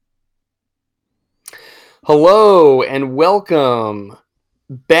Hello and welcome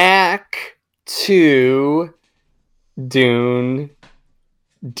back to Dune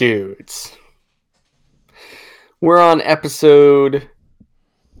Dudes. We're on episode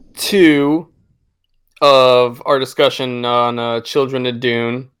 2 of our discussion on Children of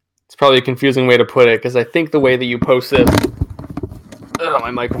Dune. It's probably a confusing way to put it because I think the way that you post this... Oh,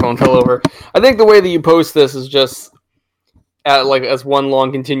 my microphone fell over. I think the way that you post this is just as one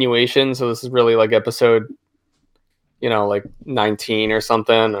long continuation, so this is really like episode, like 19 or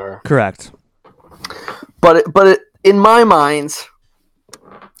something, or Correct. But in my mind,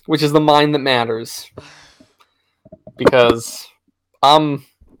 which is the mind that matters, because I'm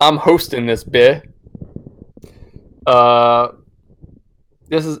hosting this bit.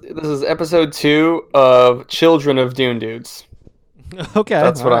 This is episode 2 of Children of Dune Dudes. Okay,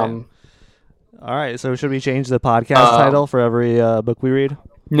 That's what all right. I'm. All right, so should we change the podcast title for every book we read?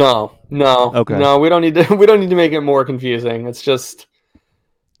 No. Okay. No, we don't need to make it more confusing. It's just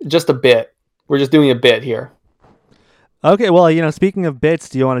a bit. We're just doing a bit here. Okay, well, speaking of bits,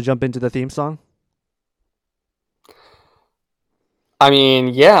 do you want to jump into the theme song? I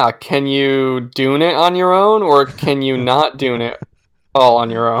mean, yeah, can you Dune it on your own, or can you not Dune it all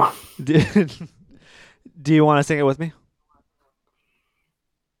on your own? Do you want to sing it with me?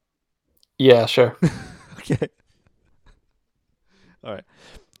 Yeah, sure. Okay. All right.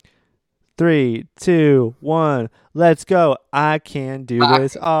 3, 2, 1, let's go. I can't do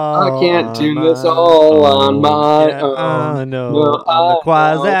this all. I can't do this all on my own. I know. I'm the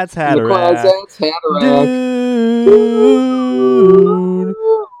Kwisatz Haderach. Dune.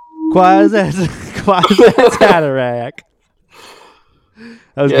 Kwisatz Haderach.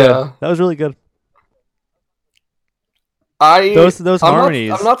 That was good. That was really good. Those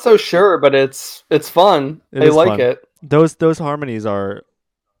harmonies. I'm not so sure, but it's fun. I like it. Those harmonies are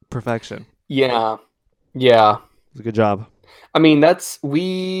perfection. Yeah. It's a good job. I mean,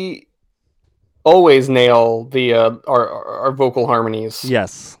 we always nail the our vocal harmonies.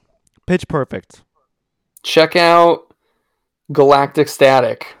 Yes. Pitch perfect. Check out Galactic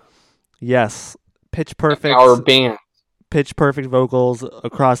Static. Yes. Pitch perfect. Our band. Pitch perfect vocals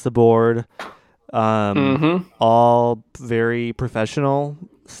across the board. All very professional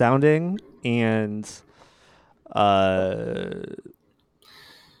sounding, and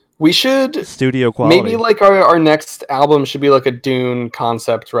we should studio quality. Maybe like our next album should be like a Dune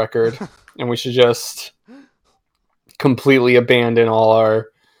concept record, and we should just completely abandon all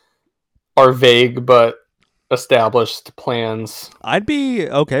our vague but established plans. I'd be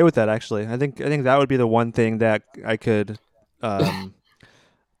okay with that, actually. I think that would be the one thing that I could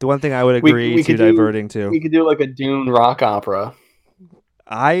the one thing I would agree to diverting to. We could do like a Dune rock opera.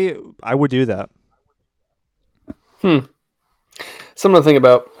 I would do that. Something to think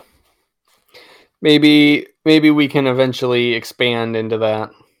about. Maybe we can eventually expand into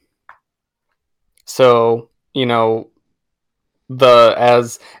that. So, as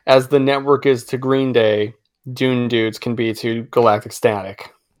the network is to Green Day, Dune Dudes can be to Galactic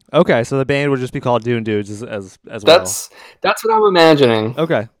Static. Okay, so the band would just be called Dune Dudes as well. That's what I'm imagining.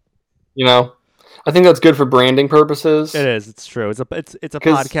 Okay. I think that's good for branding purposes. It is. It's true. It's a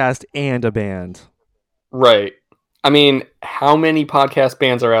podcast and a band. Right. I mean, how many podcast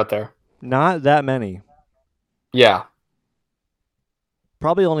bands are out there? Not that many. Yeah.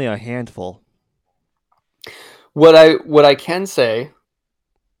 Probably only a handful. What I can say,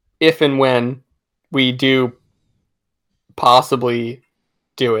 if and when we do possibly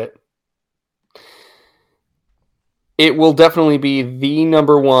do it, it will definitely be the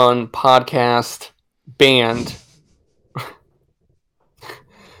number one podcast band.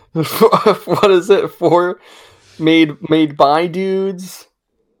 What is it for? Made by dudes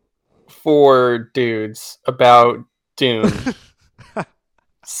for dudes about Dune.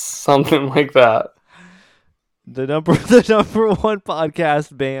 Something like that. The number one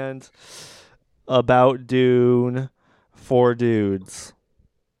podcast band about Dune for dudes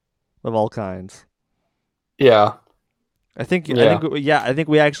of all kinds. Yeah. I think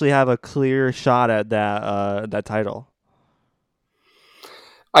we actually have a clear shot at that title.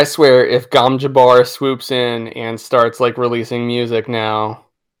 I swear, if Gom Jabbar swoops in and starts releasing music now,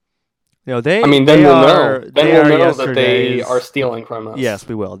 then we'll know that they are stealing from us. Yes,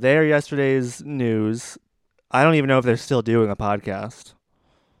 we will. They are yesterday's news. I don't even know if they're still doing a podcast.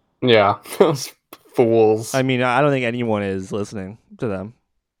 Yeah, those fools. I mean, I don't think anyone is listening to them.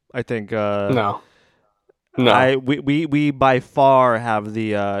 I think no. We by far have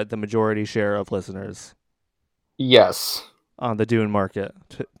the majority share of listeners. Yes. On the Dune market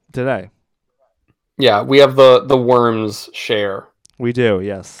today. Yeah, we have the worms share. We do,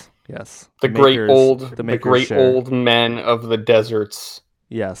 yes. Yes. The great old men of the deserts.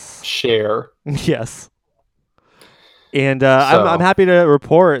 Yes. Share. Yes. And I'm happy to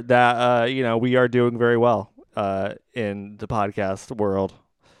report that we are doing very well in the podcast world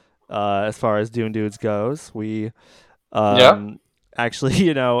as far as Dune Dudes goes. We actually,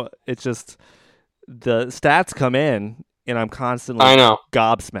 it's just the stats come in and I'm constantly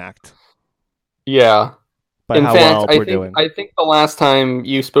gobsmacked. Yeah. By how well we're doing. I think the last time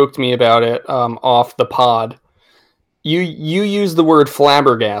you spoke to me about it off the pod, you used the word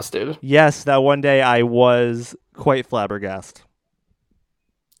flabbergasted. Yes, that one day I was quite flabbergasted.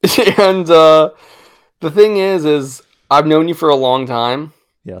 And the thing is I've known you for a long time.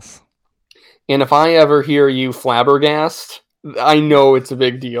 Yes. And if I ever hear you flabbergast, I know it's a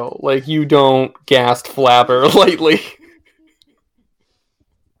big deal. Like, you don't gast flabber lightly.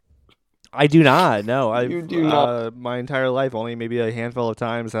 I do not. No, you do not. My entire life, only maybe a handful of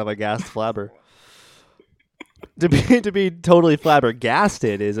times have I gassed flabber. To be totally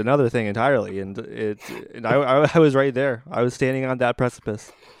flabbergasted is another thing entirely, and I was right there. I was standing on that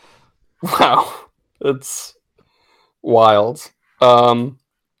precipice. Wow, that's wild.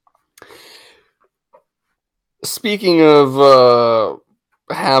 Speaking of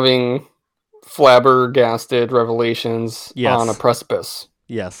having flabbergasted revelations on a precipice.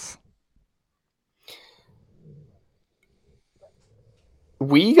 Yes.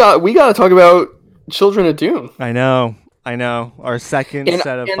 We got to talk about Children of Dune. I know. Our second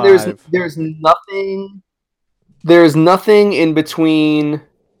set of 5. There's nothing in between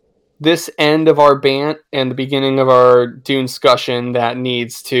this end of our bant and the beginning of our Dune discussion that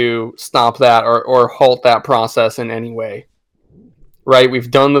needs to stop that or halt that process in any way. Right? We've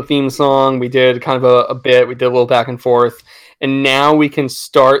done the theme song. We did kind of a bit. We did a little back and forth. And now we can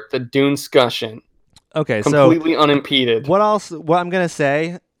start the Dune discussion. Okay, completely unimpeded. What else? What I'm going to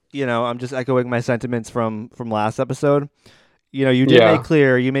say, I'm just echoing my sentiments from last episode. You made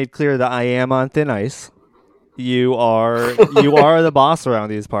clear that I am on thin ice. You are the boss around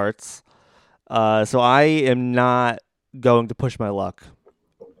these parts. So I am not going to push my luck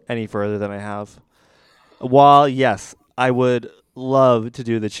any further than I have. While, yes, I would love to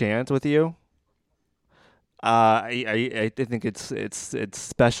do the chant with you. I think it's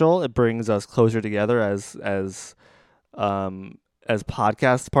special. It brings us closer together as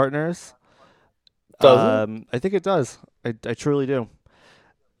podcast partners. Does it? I think it does. I truly do.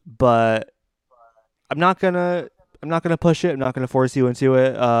 But I'm not gonna push it. I'm not gonna force you into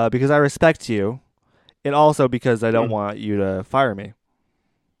it because I respect you, and also because I don't want you to fire me.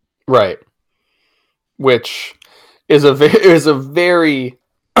 Right. Which is a very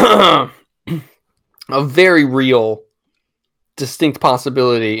a very real, distinct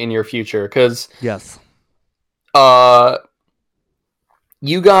possibility in your future. Because yes,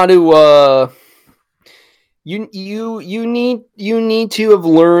 you got to you need to have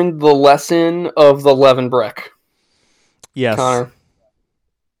learned the lesson of the Leavenbreck. Yes, Connor.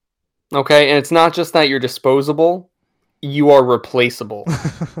 Okay, and it's not just that you're disposable; you are replaceable.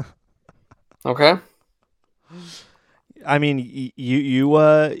 Okay. I mean, you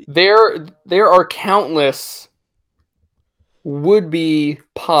There are countless would-be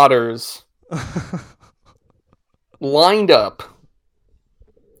potters lined up,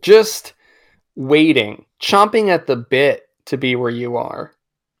 just waiting, chomping at the bit to be where you are.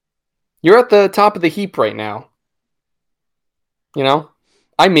 You're at the top of the heap right now.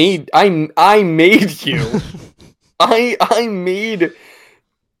 I made you. I made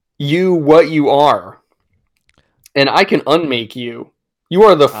you what you are. And I can unmake you. You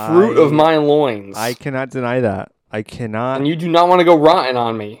are the fruit of my loins. I cannot deny that. I cannot. And you do not want to go rotting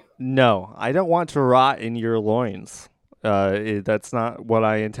on me. No, I don't want to rot in your loins. That's not what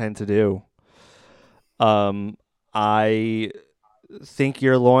I intend to do. I think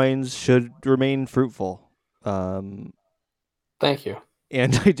your loins should remain fruitful. Thank you.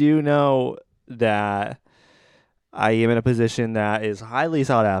 And I do know that I am in a position that is highly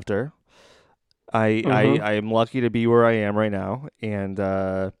sought after. I am lucky to be where I am right now, and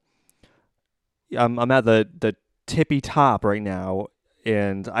I'm at the tippy top right now,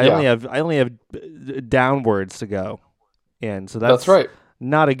 and I only have downwards to go, and so that's right.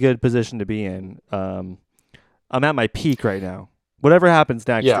 Not a good position to be in. I'm at my peak right now. Whatever happens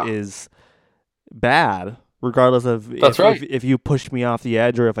next is bad, regardless of if you push me off the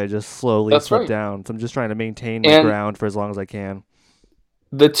edge or if I just slowly slip down. So I'm just trying to maintain my ground for as long as I can.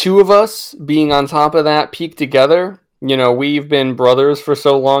 The two of us being on top of that peak together, we've been brothers for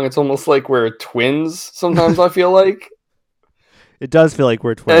so long, it's almost like we're twins sometimes. I feel like it does feel like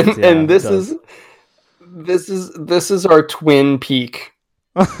we're twins, and this is our twin peak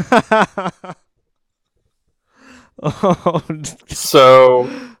Oh, So,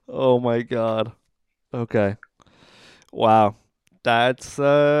 oh my God. Okay. Wow. That's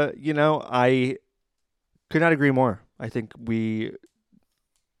I could not agree more. I think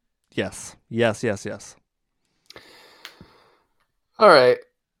yes. Yes, yes, yes. all right.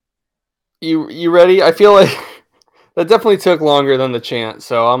 You ready? I feel like that definitely took longer than the chant,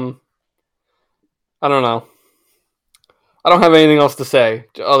 so I don't know. I don't have anything else to say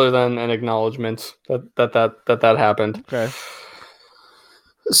other than an acknowledgement that happened. Okay.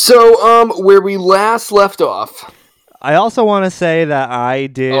 So, where we last left off. I also want to say that I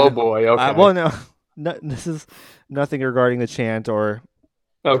did. Oh boy. Okay. Well, no, this is nothing regarding the chant or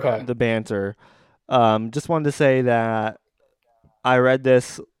Okay. the banter. Just wanted to say that I read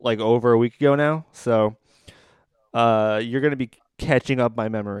this like over a week ago now, so you're gonna be catching up my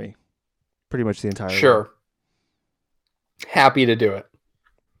memory pretty much the entire Sure. way. Happy to do it.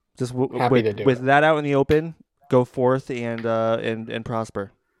 Just Happy to do with it. that out in the open, go forth and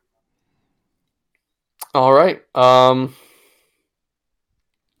prosper. All right.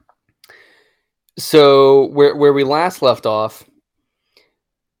 So where we last left off,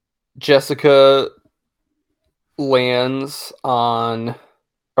 Jessica lands on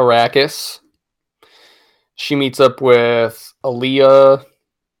Arrakis. She meets up with Aaliyah,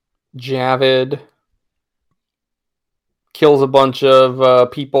 Javid, kills a bunch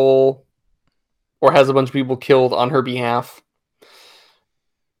of people, or has a bunch of people killed on her behalf.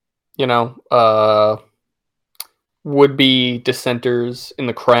 You know, would-be dissenters in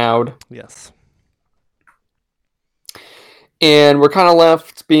the crowd. Yes. And we're kind of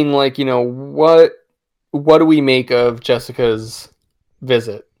left being like, what do we make of Jessica's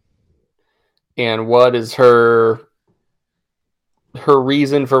visit? And what is her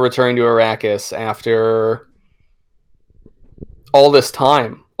reason for returning to Arrakis after all this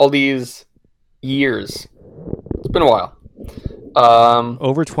time, all these years? It's been a while.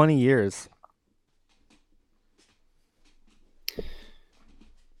 Over 20 years.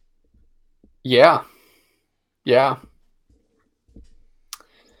 Yeah.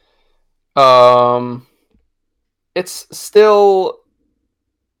 It's still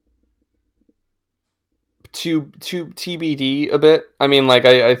to TBD a bit. I mean, like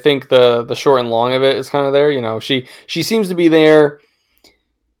I think the short and long of it is kind of there. She seems to be there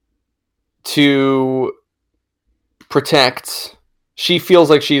to protect. She feels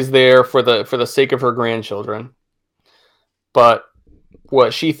like she's there for the sake of her grandchildren, but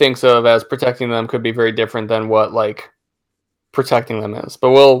what she thinks of as protecting them could be very different than what like protecting them is.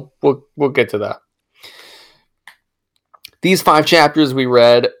 But we'll get to that. These 5 chapters we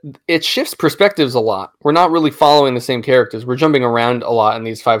read, it shifts perspectives a lot. We're not really following the same characters. We're jumping around a lot in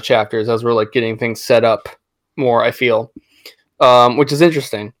these 5 chapters as we're like getting things set up more, I feel, which is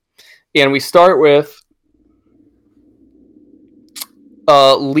interesting. And we start with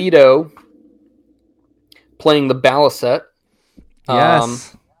Leto playing the balisette.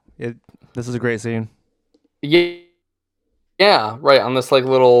 Yes. This is a great scene. Yeah, right, on this like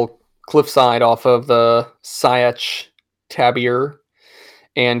little cliffside off of the Sietch Tabir,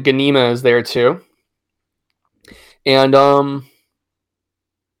 and Ganima is there too. And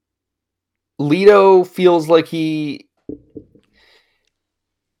Leto feels like he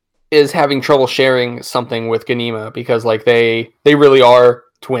is having trouble sharing something with Ganima because like they really are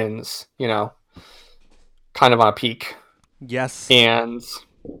twins, kind of on a peak. Yes. And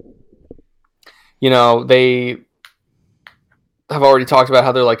they have already talked about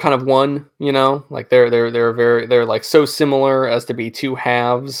how they're like kind of one, like they're like so similar as to be 2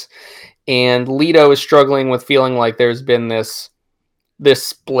 halves. And Leto is struggling with feeling like there's been this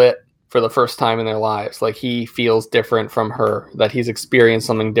split for the first time in their lives. Like he feels different from her, that he's experienced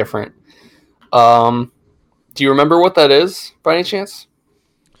something different. Do you remember what that is by any chance?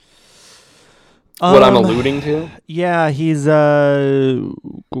 What I'm alluding to? Yeah, he's You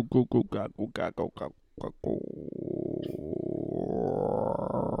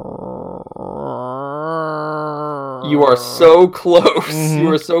are so close. Mm-hmm.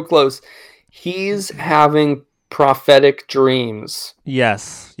 You are so close. He's having prophetic dreams.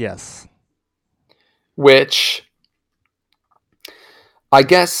 Yes. Which I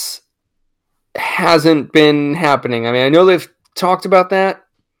guess hasn't been happening. I mean, I know they've talked about that,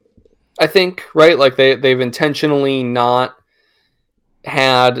 I think, right? Like they've intentionally not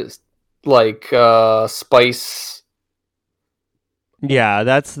had like spice. Yeah,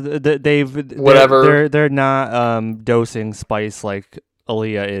 that's they've whatever. They're not dosing spice like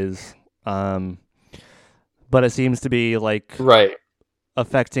Aaliyah is, but it seems to be like right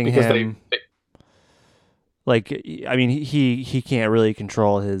affecting because him. Like, I mean, he can't really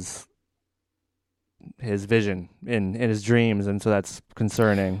control his vision in his dreams, and so that's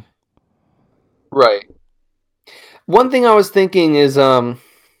concerning. Right. One thing I was thinking is, and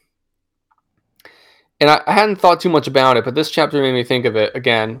I hadn't thought too much about it, but this chapter made me think of it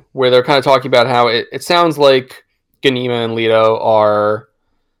again, where they're kind of talking about how it sounds like Ganima and Leto are,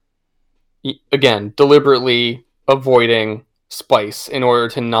 again, deliberately avoiding Spice in order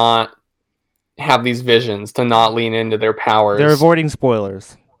to not have these visions, to not lean into their powers. They're avoiding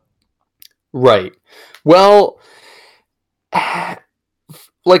spoilers. Right. Well,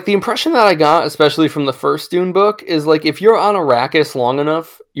 like the impression that I got, especially from the first Dune book, is like if you're on Arrakis long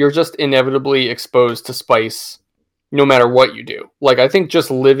enough, you're just inevitably exposed to Spice no matter what you do. Like I think just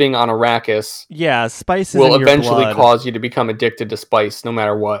living on Arrakis Spice will eventually cause you to become addicted to Spice no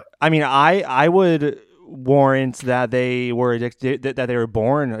matter what. I mean, I would warrant that they were addicted, that they were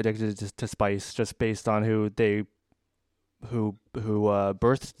born addicted to Spice just based on who birthed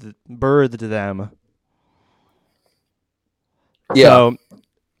them. Yeah. So,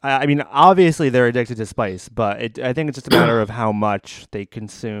 I mean, obviously they're addicted to Spice, but I think it's just a matter of how much they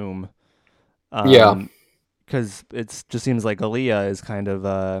consume. Because it just seems like Aaliyah is kind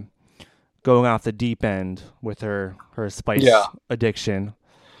of going off the deep end with her Spice addiction.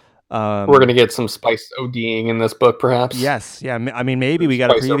 We're gonna get some Spice ODing in this book, perhaps. Yes, yeah. I mean, maybe we got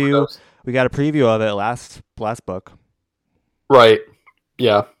a preview. Overdose. We got a preview of it last book. Right.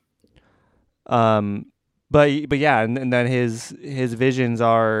 Yeah. But yeah, and then his visions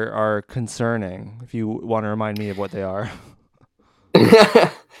are concerning. If you want to remind me of what they are.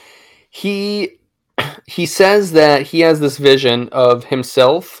 He says that he has this vision of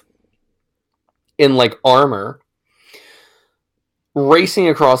himself in like armor racing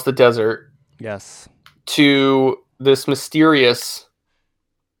across the desert. Yes. To this mysterious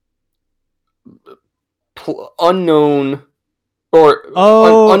unknown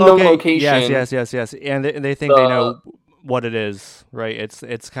location. Yes. And they think they know what it is, right?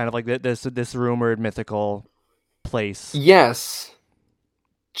 It's kind of like this rumored mythical place. Yes.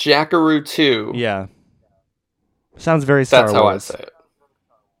 Jackaroo 2. Yeah. Sounds very Star Wars. That's how I say it.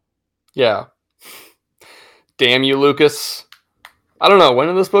 Yeah. Damn you, Lucas. I don't know. When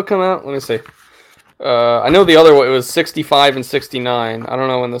did this book come out? Let me see. I know the other one, it was 65 and 69. I don't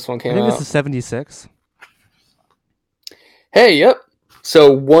know when this one came out. I think this is 76. Hey, yep.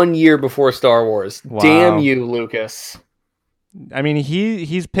 So 1 year before Star Wars. Wow. Damn you, Lucas. I mean,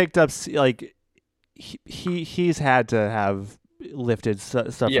 he's picked up, like, he's had to have lifted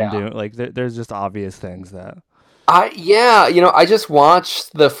stuff from Dune. Like, there's just obvious things that... I just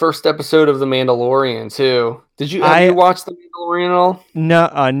watched the first episode of The Mandalorian too. Have you watched The Mandalorian at all?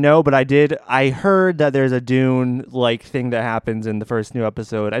 No, but I did. I heard that there's a Dune like thing that happens in the first new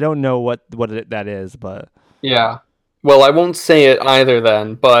episode. I don't know what that is, but yeah. Well, I won't say it either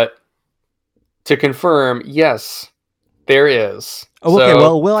then, but to confirm, yes, there is. Oh, okay.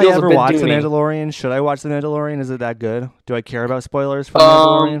 Well, will I ever watch The Mandalorian? Should I watch The Mandalorian? Is it that good? Do I care about spoilers for The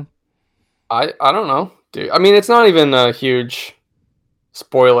Mandalorian? I don't know. Dude, I mean, it's not even a huge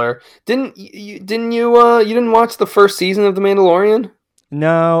spoiler. Didn't you didn't watch the first season of The Mandalorian?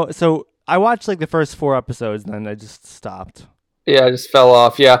 No. So I watched like the first 4 episodes, and then I just stopped. Yeah, I just fell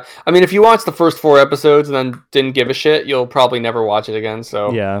off. Yeah, I mean, if you watch the first 4 episodes and then didn't give a shit, you'll probably never watch it again.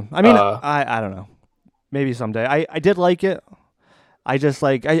 So yeah, I mean, I don't know. Maybe someday. I did like it. I just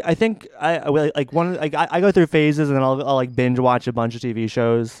like I think I go through phases, and then I'll like binge watch a bunch of TV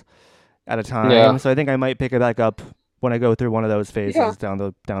shows at a time. Yeah. So I think I might pick it back up when I go through one of those phases down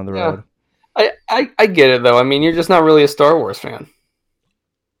the road. I get it though. I mean, you're just not really a Star Wars fan.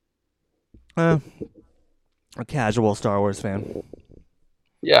 A casual Star Wars fan.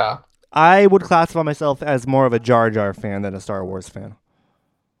 Yeah. I would classify myself as more of a Jar Jar fan than a Star Wars fan.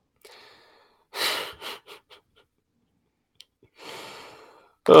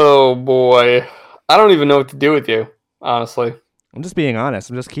 Oh boy. I don't even know what to do with you, honestly. I'm just being honest.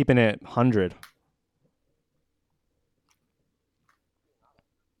 I'm just keeping it 100.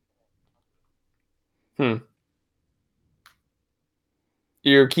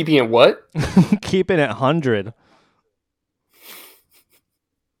 You're keeping it what? Keeping it 100.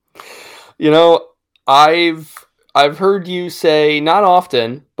 You know, I've heard you say, not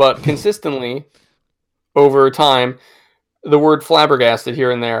often, but consistently over time, the word flabbergasted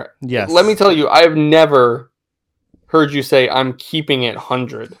here and there. Yes. Let me tell you, I've never heard you say I'm keeping it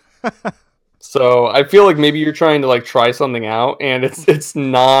 100. So I feel like maybe you're trying to like try something out, and it's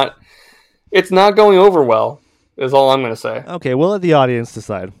not going over well. Is all I'm going to say. Okay, we'll let the audience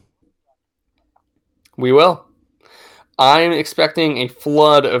decide. We will. I'm expecting a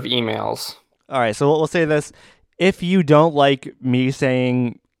flood of emails. All right, so we'll say this. If you don't like me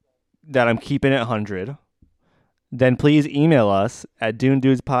saying that I'm keeping it 100, then please email us at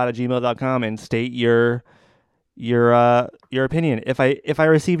dunedudespod@gmail.com and state your opinion. If I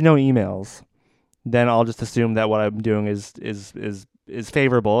receive no emails, then I'll just assume that what I'm doing is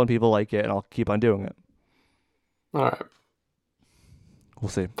favorable and people like it, and I'll keep on doing it. All right. We'll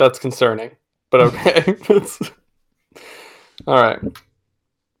see. That's concerning, but okay. All right.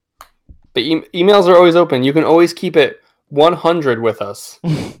 The emails are always open. You can always keep it 100 with us.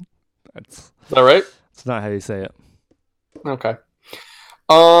 Is that right? That's not how you say it. Okay.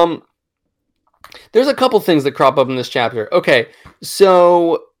 There's a couple things that crop up in this chapter. Okay,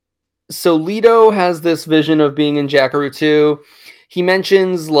 so Leto has this vision of being in Jackaroo 2. He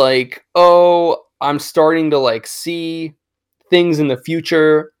mentions like, oh, I'm starting to like see things in the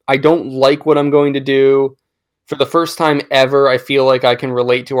future. I don't like what I'm going to do. For the first time ever, I feel like I can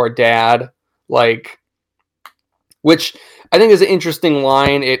relate to our dad, like, which I think is an interesting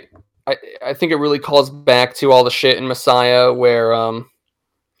line. I think it really calls back to all the shit in Messiah, where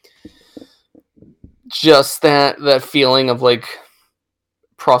just that feeling of like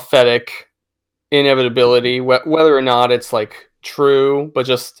prophetic inevitability, whether or not it's like true, but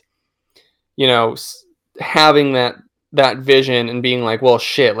just, you know, having that vision and being like, well,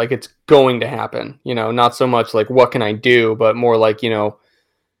 shit, like it's going to happen, you know, not so much like what can I do, but more like, you know,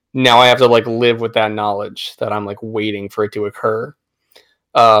 now I have to like live with that knowledge that I'm like waiting for it to occur.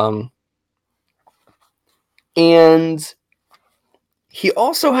 And he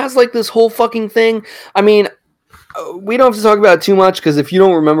also has like this whole fucking thing. I mean, we don't have to talk about it too much, because if you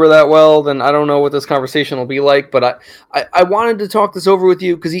don't remember that well, then I don't know what this conversation will be like. But I wanted to talk this over with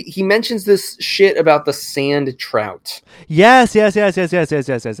you because he mentions this shit about the sand trout. Yes. Yeah.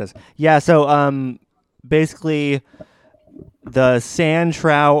 So basically, the sand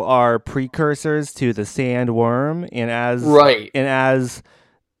trout are precursors to the sandworm, and as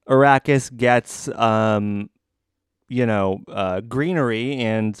Arrakis gets greenery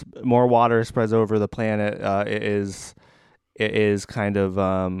and more water spreads over the planet, it is kind of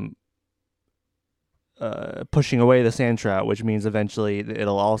pushing away the sand trout, which means eventually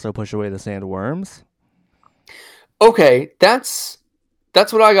it'll also push away the sandworms. Okay, that's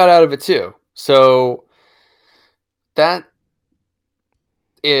what I got out of it too. So that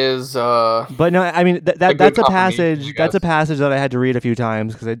is but no, I mean that's a passage. That's a passage that I had to read a few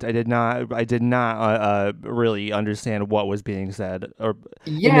times because I did not really understand what was being said. Or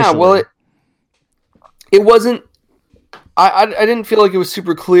initially. Well, it wasn't. I didn't feel like it was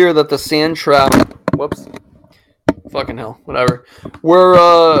super clear that the sand trout. Whoops. Fucking hell. Whatever.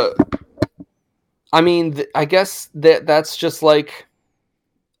 We're I mean, I guess that's just like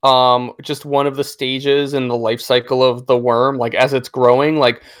just one of the stages in the life cycle of the worm, like as it's growing.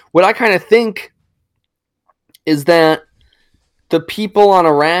 Like what I kind of think is that the people on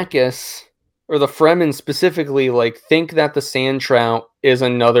Arrakis, or the Fremen specifically, like think that the sand trout is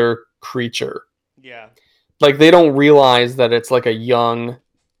another creature. Yeah. Like they don't realize that it's like a young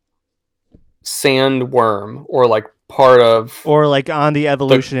sandworm, or like part of, or like on the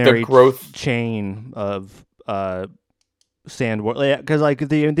evolutionary the growth chain of sandworm, because like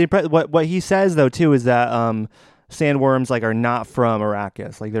what he says though too is that sandworms like are not from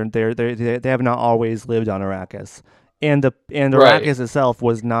Arrakis, like they have not always lived on Arrakis, and Arrakis itself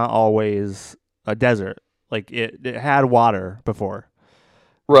was not always a desert, like it had water before,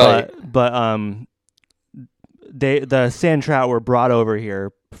 right? But the sand trout were brought over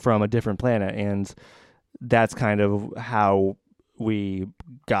here from a different planet, and that's kind of how we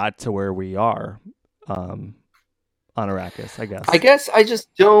got to where we are. On Arrakis, I guess. I guess I just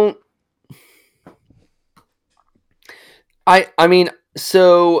don't. I mean,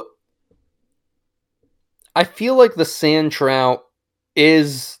 so I feel like the sand trout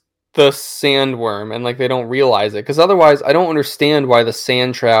is the sandworm, and like they don't realize it, because otherwise, I don't understand why the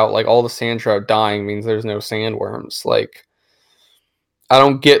sand trout, like all the sand trout dying, means there's no sandworms. Like, I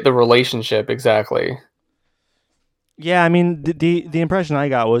don't get the relationship exactly. Yeah, I mean, the impression I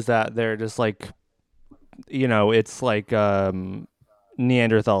got was that they're just like, you know, it's like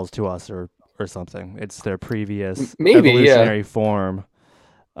Neanderthals to us, or something. It's their previous evolutionary form.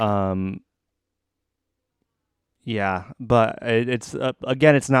 Yeah, but it's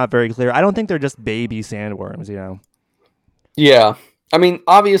again, it's not very clear. I don't think they're just baby sandworms, you know. Yeah, I mean,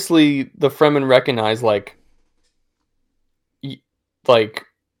 obviously the Fremen recognize like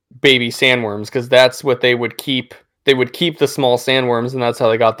baby sandworms, because that's what they would keep. They would keep the small sandworms, and that's how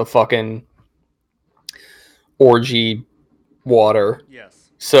they got the fucking orgy water. Yes.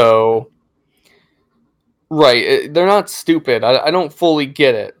 So, right, they're not stupid. I don't fully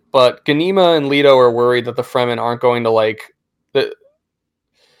get it. but Ganima and Leto are worried that the Fremen aren't going to like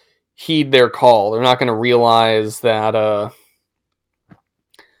heed their call. They're not going to realize that.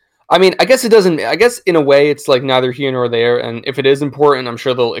 I mean, I guess it doesn't. I guess in a way, it's like neither here nor there. And if it is important, I'm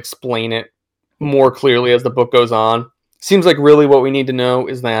sure they'll explain it more clearly as the book goes on. Seems like really what we need to know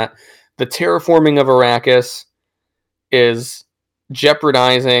is that the terraforming of Arrakis is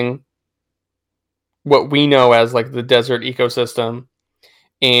jeopardizing what we know as like the desert ecosystem,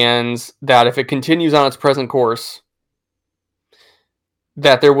 and that if it continues on its present course,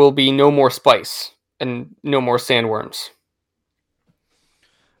 that there will be no more spice and no more sandworms.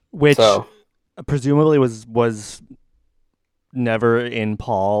 Which presumably was never in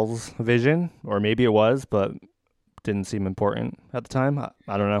Paul's vision, or maybe it was, but didn't seem important at the time.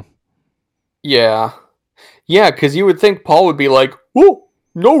 I don't know. Yeah, because you would think Paul would be like, "Oh,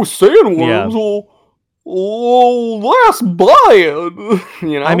 no sandworms will last bad."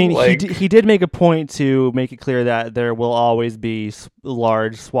 You know, I mean, like, he did make a point to make it clear that there will always be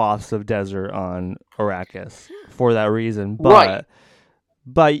large swaths of desert on Arrakis for that reason. But, right.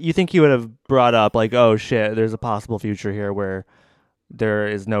 But you think he would have brought up, like, oh shit, there's a possible future here where there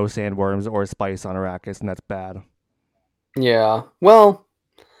is no sandworms or spice on Arrakis, and that's bad. Yeah. Well,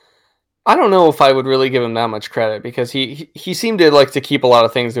 I don't know if I would really give him that much credit, because he seemed to like to keep a lot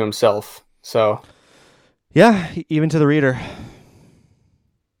of things to himself. So, yeah, even to the reader.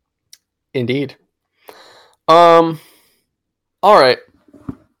 Indeed. All right.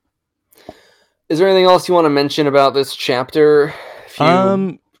 Is there anything else you want to mention about this chapter? If you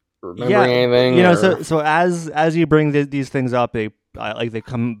remember anything? You know, so as you bring these things up, they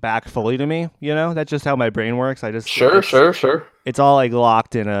come back fully to me. You know, that's just how my brain works. I just sure. It's all like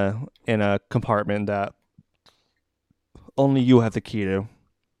locked in a compartment that only you have the key to.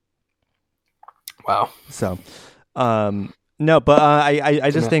 Wow. So, no, but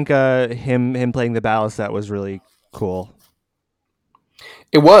I just think him playing the balisette was really cool.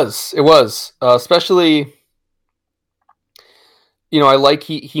 It was, especially, you know, I like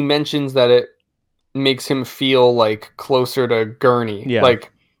he mentions that it makes him feel like closer to Gurney. Yeah.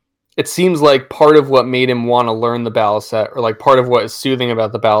 Like, it seems like part of what made him want to learn the balisette, or like part of what is soothing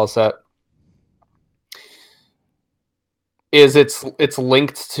about the balisette, is it's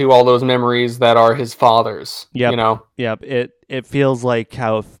linked to all those memories that are his father's. Yep. You know. Yep. It feels like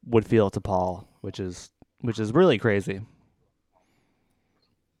how it would feel to Paul, which is really crazy.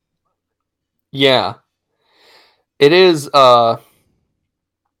 Yeah. It is.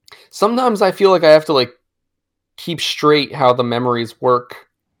 Sometimes I feel like I have to like keep straight how the memories work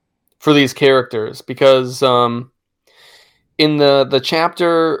for these characters, because in the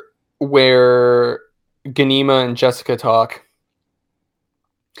chapter where Ganima and Jessica talk,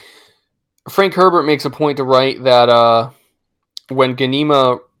 Frank Herbert makes a point to write that when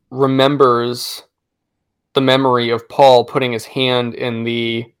Ganima remembers the memory of Paul putting his hand in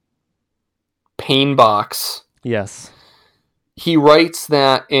the pain box, yes, he writes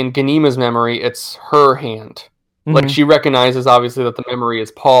that in Ganima's memory, it's her hand. Mm-hmm. Like, she recognizes, obviously, that the memory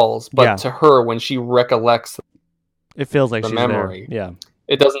is Paul's, but to her, when she recollects, it feels like the she's memory. There. Yeah,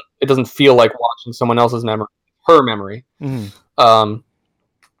 it doesn't feel like watching someone else's memory, her memory. Mm-hmm.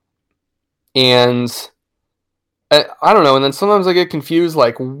 And I don't know. And then sometimes I get confused,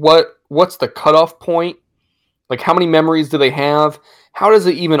 like, what's the cutoff point? Like, how many memories do they have? How does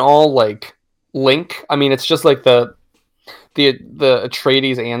it even all like link? I mean, it's just like the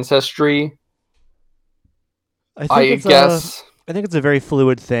Atreides ancestry. I guess I think it's a very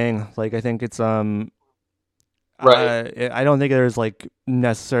fluid thing. Like, I think it's right. I don't think there's like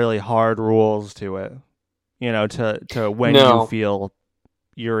necessarily hard rules to it. You know, to when you feel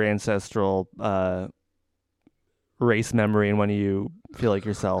your ancestral race memory and when you feel like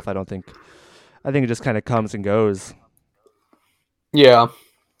yourself. I think it just kind of comes and goes. Yeah.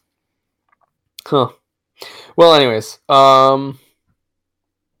 Huh. Well, anyways, I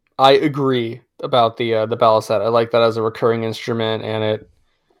agree about the balisette. I like that as a recurring instrument, and it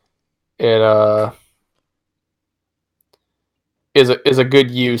is a good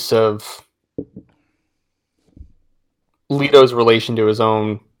use of Leto's relation to his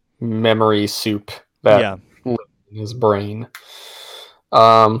own memory soup that lives in his brain.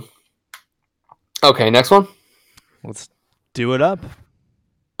 Okay, next one. Let's do it up.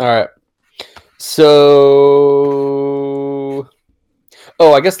 All right. So,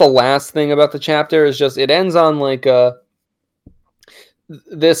 I guess the last thing about the chapter is just it ends on like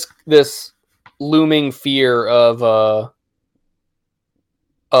this looming fear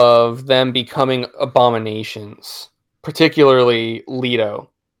of them becoming abominations, particularly Leto.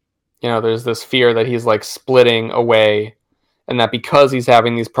 You know, there's this fear that he's like splitting away and that because he's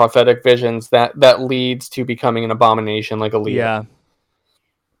having these prophetic visions, that leads to becoming an abomination like Aaliyah.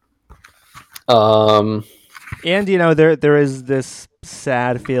 Yeah. And there is this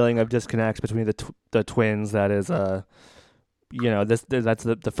sad feeling of disconnect between the twins. That is, that's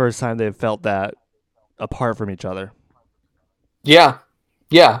the first time they've felt that apart from each other. Yeah.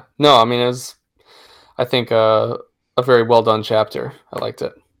 No, I mean, it was, I think, a very well done chapter. I liked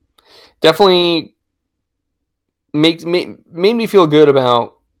it. Definitely made me feel good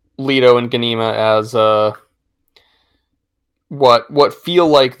about Leto and Ghanima as what feel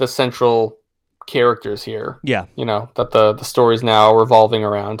like the central characters here. Yeah. That the story's now revolving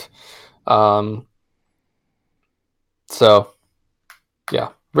around. So yeah,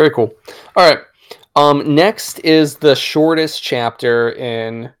 very cool. All right. Next is the shortest chapter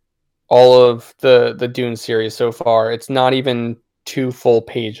in all of the Dune series so far. It's not even 2 full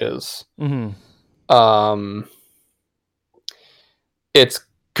pages. Mm-hmm. It's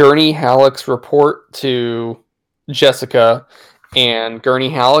Gurney Halleck's report to Jessica, and Gurney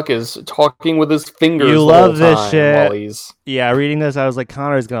Halleck is talking with his fingers. You love this shit. Reading this, I was like,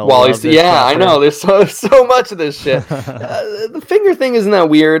 Connor's gonna love this. Yeah, chapter. I know. There's so much of this shit. The finger thing isn't that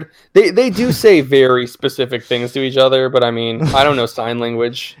weird. They do say very specific things to each other, but I mean, I don't know sign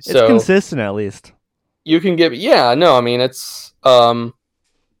language. It's consistent at least. You can give. Yeah, no, I mean, it's. I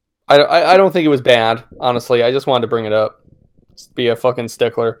don't think it was bad. Honestly, I just wanted to bring it up. Just be a fucking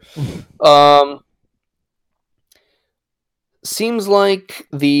stickler. Seems like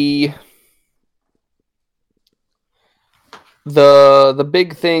the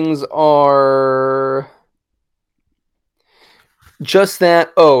big things are just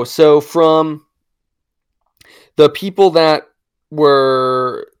that. Oh, so from the people that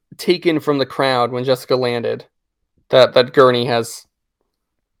were taken from the crowd when Jessica landed, that Gurney has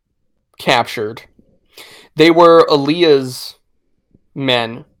captured, they were Aaliyah's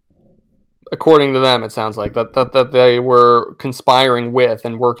men. According to them, it sounds like that they were conspiring with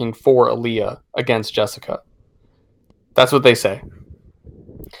and working for Aaliyah against Jessica. That's what they say.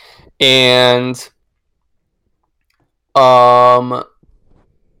 And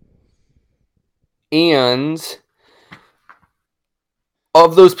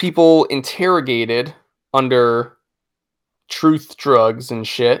of those people interrogated under truth drugs and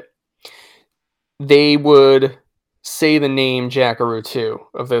shit, they would say the name Jackaroo 2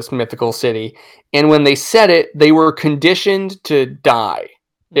 of this mythical city. And when they said it, they were conditioned to die.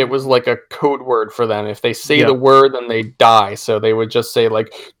 It was like a code word for them. If they say the word, then they die. So they would just say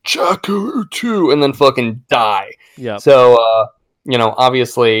like Jackaroo 2 and then fucking die. Yeah. So,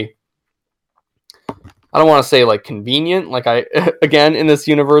 obviously, I don't want to say like convenient. Like again, in this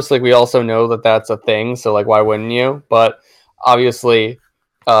universe, like we also know that that's a thing. So like, why wouldn't you? But obviously,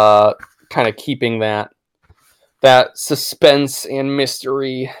 kind of keeping that suspense and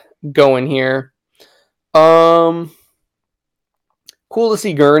mystery going here. Cool to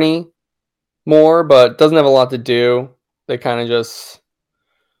see Gurney more, but doesn't have a lot to do. They kind of just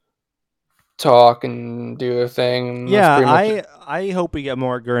talk and do their thing. Yeah, I hope we get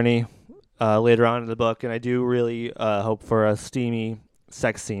more Gurney later on in the book, and I do really hope for a steamy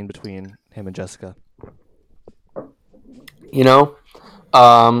sex scene between him and Jessica.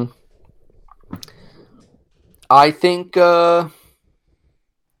 I think the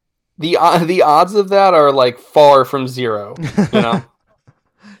odds of that are like far from zero.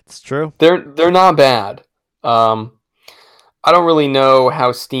 It's true. They're not bad. I don't really know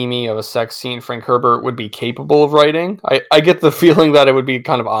how steamy of a sex scene Frank Herbert would be capable of writing. I get the feeling that it would be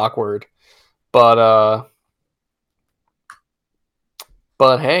kind of awkward, but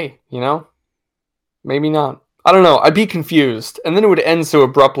hey, maybe not. I don't know. I'd be confused, and then it would end so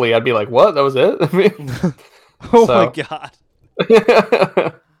abruptly. I'd be like, "What? That was it?" My god.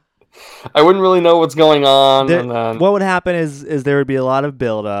 I wouldn't really know what's going on. And then what would happen is there would be a lot of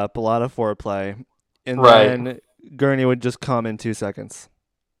build up, a lot of foreplay, and then Gurney would just come in 2 seconds.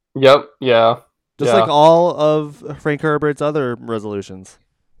 Yep. Yeah. Just like all of Frank Herbert's other resolutions.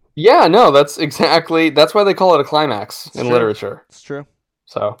 Yeah. No, that's why they call it a climax in literature. It's true.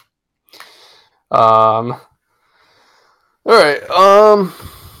 So, all right.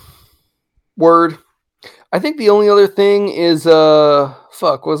 Word. I think the only other thing is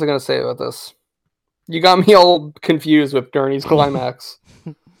what was I gonna say about this? You got me all confused with Gurney's climax.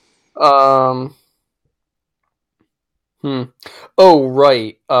 Oh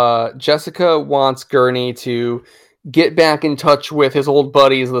right. Jessica wants Gurney to get back in touch with his old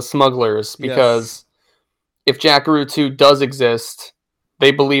buddies, the smugglers, because if Jackaroo 2 does exist,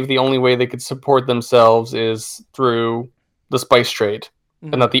 they believe the only way they could support themselves is through the spice trade.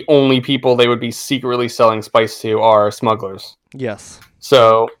 and that the only people they would be secretly selling spice to are smugglers. Yes.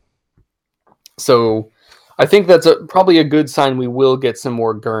 So I think that's probably a good sign we will get some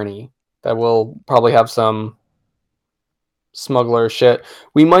more Gurney. That will probably have some smuggler shit.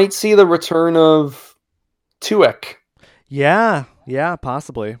 We might see the return of Tuek. Yeah,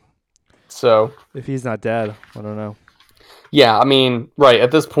 possibly. So if he's not dead, I don't know. Yeah, I mean, right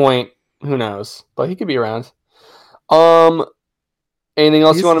at this point, who knows? But he could be around. Anything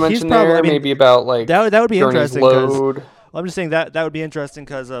else you want to mention there? I mean, maybe about like that would be Gurney's interesting. Load. I'm just saying that would be interesting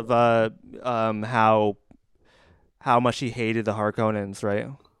because of how much he hated the Harkonnens, right?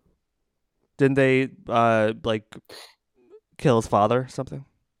 Didn't they like kill his father or something?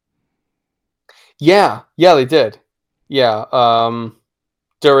 Yeah, they did. Yeah,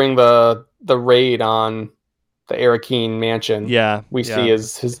 during the raid on the Arakeen mansion, we see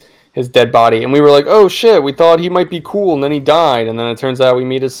his dead body, and we were like, oh shit, we thought he might be cool, and then he died, and then it turns out we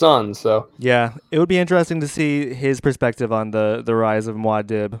meet his son. So yeah, it would be interesting to see his perspective on the rise of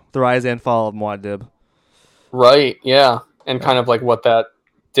Muad'Dib, the rise and fall of Muad'Dib. Right. Yeah, and kind of like what that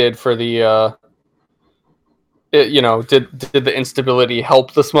did for the. Did the instability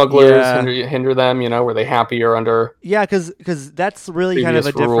help the smugglers, hinder them? Were they happier under? Yeah, because that's really kind of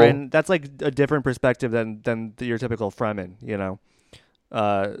a different. That's like a different perspective than your typical Fremen.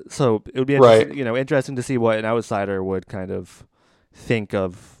 So it would be interesting to see what an outsider would kind of think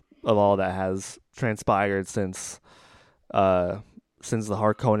of all that has transpired since the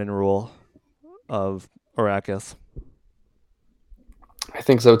Harkonnen rule of Arrakis. I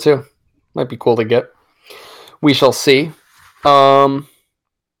think so too. Might be cool to get. We shall see. All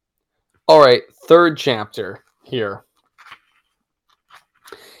right, third chapter here.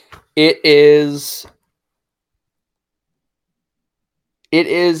 It is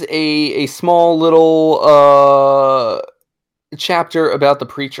a small little chapter about the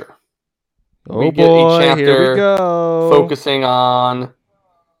preacher. We get a chapter here we go. focusing on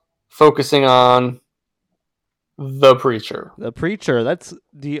the preacher. The preacher. That's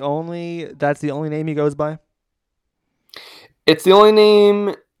the only name he goes by. It's the only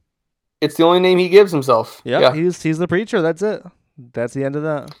name he gives himself. Yep, yeah, he's the preacher. That's it. That's the end of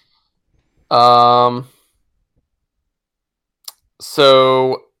that.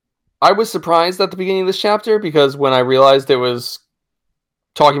 So I was surprised at the beginning of this chapter because when I realized it was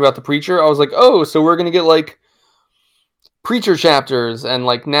talking about the preacher, I was like, oh, so we're gonna get like preacher chapters, and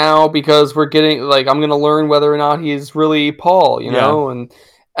like now because we're getting like I'm gonna learn whether or not he's really Paul, you know, and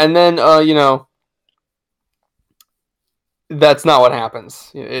then that's not what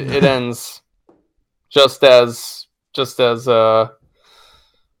happens. It ends just as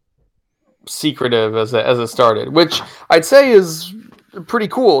secretive as it started, which I'd say is pretty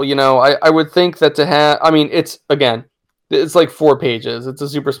cool. I would think that to have, I mean, it's like 4 pages. It's a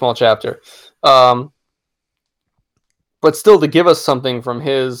super small chapter. But still to give us something from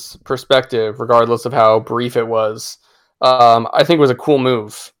his perspective, regardless of how brief it was, I think was a cool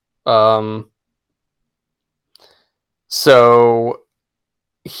move. So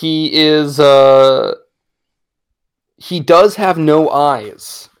he is he does have no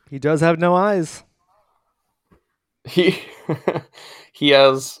eyes. He does have no eyes. He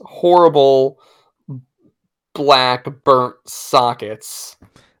has horrible black burnt sockets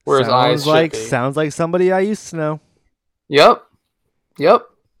where his eyes should be. Sounds like somebody I used to know. Yep.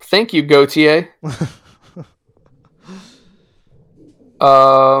 Thank you, Gautier.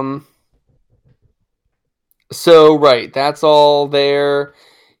 So right, that's all there.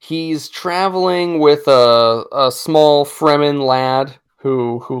 He's traveling with a small Fremen lad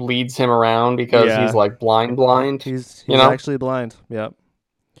who leads him around because he's like blind. He's actually blind. Yep.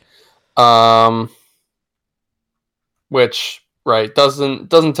 Which doesn't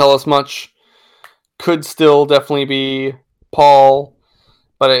tell us much. Could still definitely be Paul,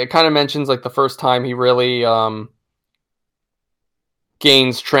 but it kind of mentions like the first time he really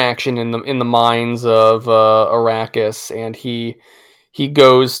gains traction in the minds of Arrakis, and he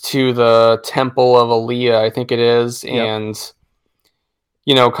goes to the Temple of Alia, I think it is, and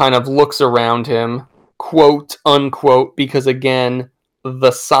kind of looks around him, quote unquote, because again,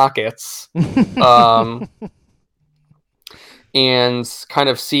 the sockets, and kind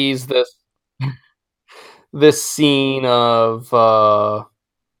of sees this scene of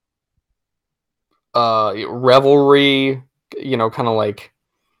revelry, kind of like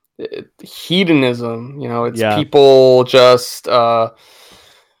hedonism. It's people just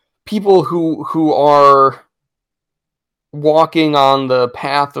people who are walking on the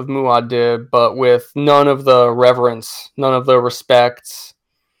path of Muad'Dib, but with none of the reverence, none of the respect.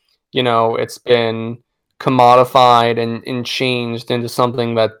 It's been commodified and changed into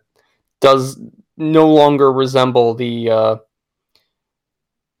something that does no longer resemble the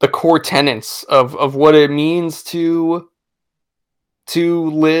core tenets of what it means to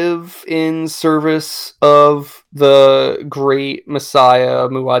live in service of the great Messiah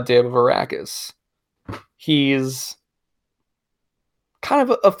Muad'Dib of Arrakis. He's kind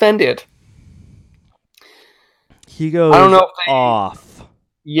of offended. He goes, I don't know, off.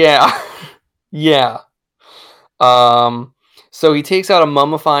 Yeah. Yeah. So he takes out a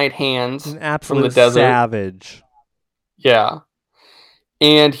mummified hand from the desert. Savage. Yeah.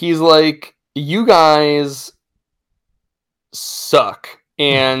 And he's like, you guys suck.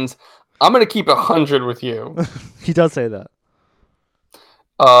 And I'm going to keep 100 with you. He does say that.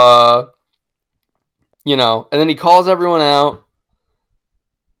 You know, and then he calls everyone out.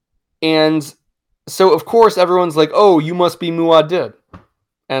 And so, of course, everyone's like, oh, you must be Muad'Dib.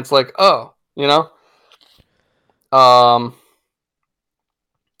 And it's like, oh, you know?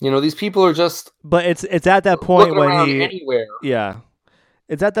 You know, these people are just... But it's at that point when he... anywhere. Yeah.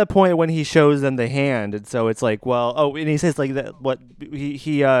 It's at that point when he shows them the hand. And so it's like, well... Oh, and he says, like, that what...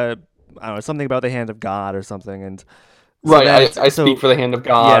 He I don't know, something about the hand of God or something. And so right, I speak for the hand of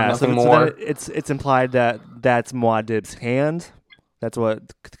God, nothing more. So it's implied that that's Muad'Dib's hand. That's what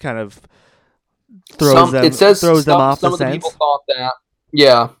kind of throws them off the scent. Some of the people thought that.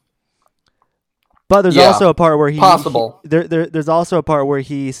 Yeah. But there's also a part where there's also a part where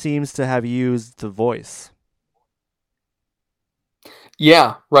he seems to have used the voice.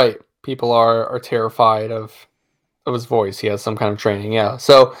 Yeah, right. People are terrified of his voice. He has some kind of training. Yeah.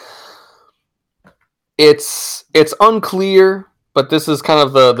 So it's unclear, but this is kind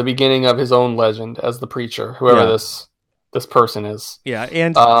of the beginning of his own legend as the preacher, whoever this person is. Yeah,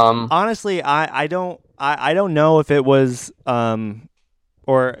 and honestly, I don't know if it was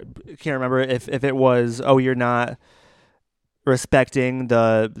or can't remember if it was, oh, you're not respecting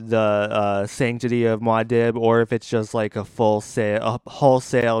the sanctity of Muad'Dib, or if it's just like a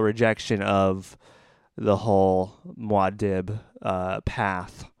wholesale rejection of the whole Muad'Dib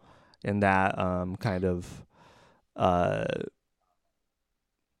path, and that kind of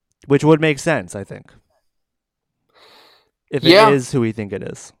which would make sense, I think, if it is who we think it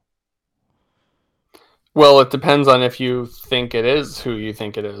is. Well, it depends on if you think it is who you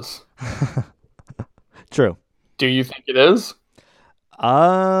think it is. True. Do you think it is?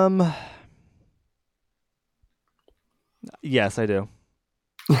 Yes, I do.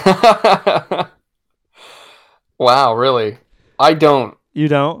 Wow, really? I don't. You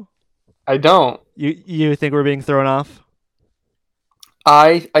don't? I don't. You think we're being thrown off?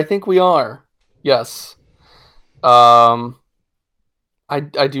 I think we are. Yes. I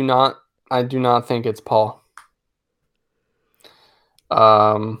do not think it's Paul.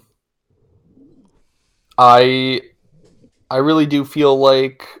 I really do feel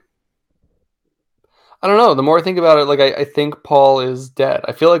like, I don't know, the more I think about it, like I think Paul is dead.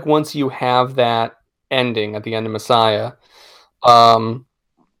 I feel like once you have that ending at the end of Messiah,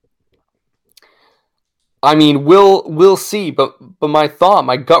 I mean, we'll see, but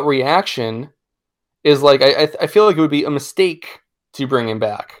my gut reaction is like, I feel like it would be a mistake to bring him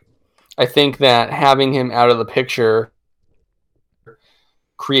back. I think that having him out of the picture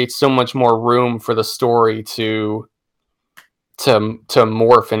creates so much more room for the story to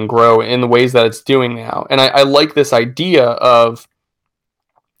morph and grow in the ways that it's doing now. And I like this idea of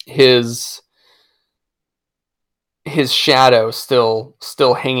his shadow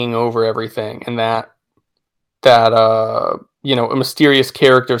still hanging over everything, and that you know, a mysterious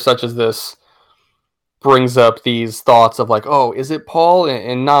character such as this brings up these thoughts of like, oh, is it Paul?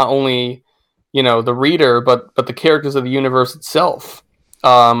 And not only, you know, the reader, but the characters of the universe itself.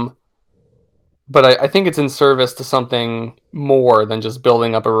 But I think it's in service to something more than just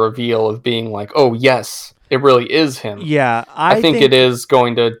building up a reveal of being like, oh, yes, it really is him. Yeah, I think it is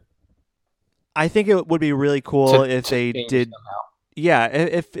going to... I think it would be really cool if they did... Somehow. Yeah,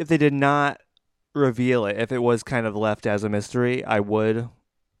 if they did not reveal it, if it was kind of left as a mystery, I would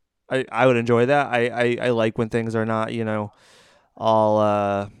enjoy that. I like when things are not, you know,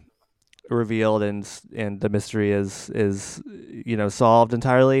 all revealed and the mystery is you know, solved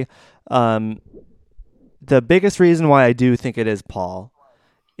entirely. The biggest reason why I do think it is Paul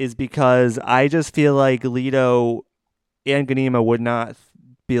is because I just feel like Leto and Ghanima would not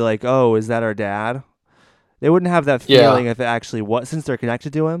be like, oh, is that our dad? They wouldn't have that feeling if it actually was, since they're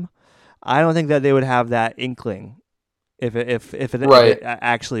connected to him. I don't think that they would have that inkling if it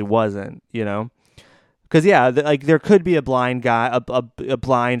actually wasn't, you know? Because like there could be a blind guy, a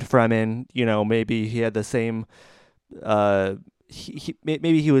blind Fremen, you know, maybe he had the same.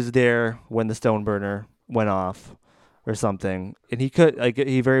 Maybe he was there when the Stoneburner went off or something, and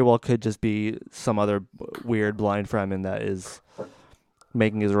he very well could just be some other weird blind Fremen that is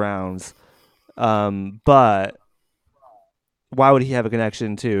making his rounds. But why would he have a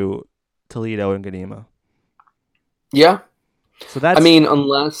connection to Leto and Ganima? Yeah. So that's, I mean,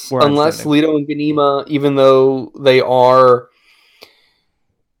 unless Leto and Ganima, even though they are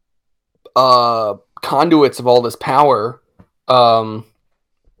conduits of all this power,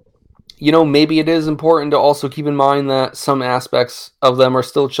 maybe it is important to also keep in mind that some aspects of them are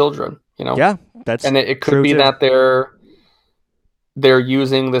still children, Yeah, that's and it could be that they're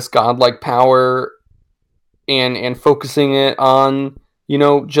using this godlike power and focusing it on,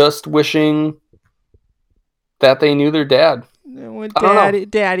 just wishing that they knew their dad.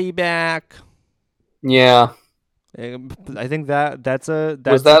 Daddy back. Yeah. I think that's a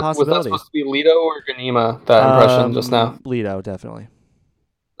possibility. Was that supposed to be Leto or Ganima, that impression just now? Leto, definitely.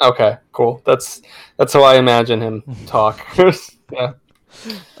 Okay, cool. That's how I imagine him talk. Yeah.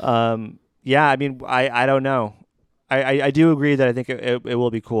 Yeah, I mean, I don't know. I do agree that I think it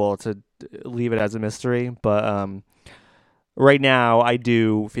will be cool to leave it as a mystery, but right now I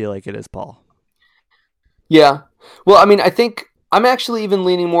do feel like it is Paul. Yeah. Well, I mean, I think I'm actually even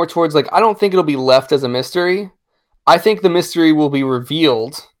leaning more towards, I don't think it'll be left as a mystery. I think the mystery will be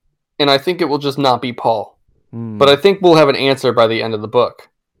revealed, and I think it will just not be Paul. But I think we'll have an answer by the end of the book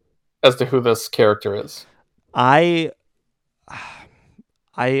as to who this character is. I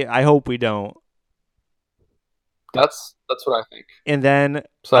hope we don't. That's what I think. And then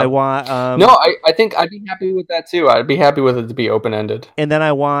I want I think I'd be happy with that too. I'd be happy with it to be open-ended. And then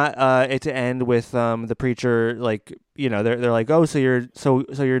I want it to end with the preacher, they're like, oh, so you're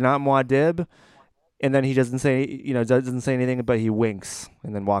not Muad'Dib, and then he doesn't say anything, but he winks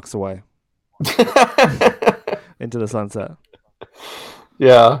and then walks away into the sunset.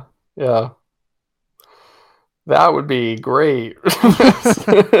 Yeah. That would be great.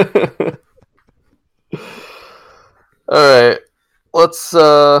 All right, let's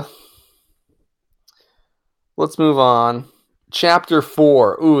move on. Chapter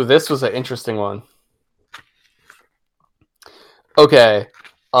 4. Ooh, this was an interesting one. Okay,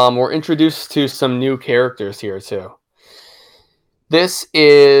 we're introduced to some new characters here too. This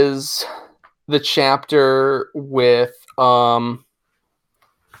is the chapter with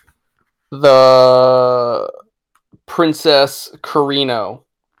the Princess Carino,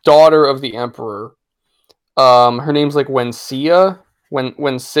 daughter of the Emperor. Her name's Wensia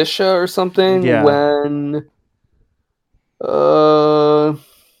or something. Yeah.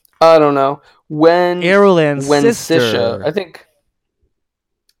 I don't know. Irulan's sister. I think.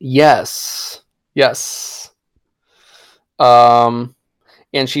 Yes. And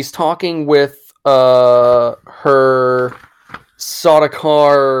she's talking with her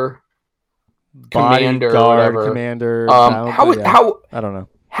Sardaukar commander, or whatever. Commander. How I don't know.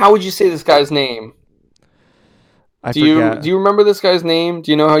 How would you say this guy's name? I forget. Do you remember this guy's name?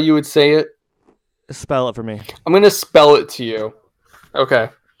 Do you know how you would say it? Spell it for me. I'm going to spell it to you. Okay.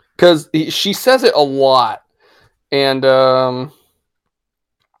 Because she says it a lot. And,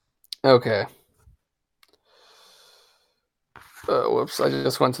 okay. Whoops, I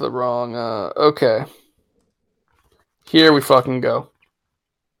just went to the wrong, okay. Here we fucking go.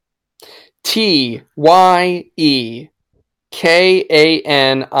 Tyekannik.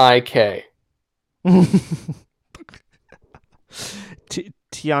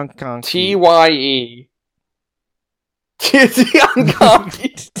 Tiankanki. Tye.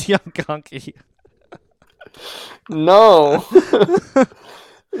 Tiankanki. No.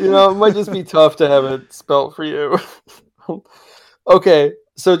 It might just be tough to have it spelt for you. Okay,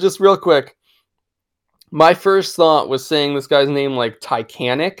 so just real quick. My first thought was saying this guy's name like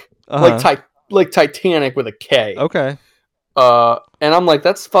Titanic. Like Titanic with a K. Okay. And I'm like,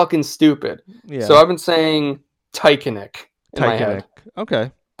 that's fucking stupid. Yeah. So I've been saying Titanic in my head.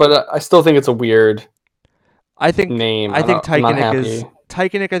 Okay. But I still think it's a weird name. I think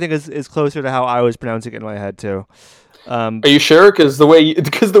Titanic I think is closer to how I was pronouncing it in my head too. Are you sure? Because the way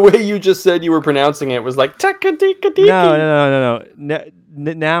you just said you were pronouncing it was like No.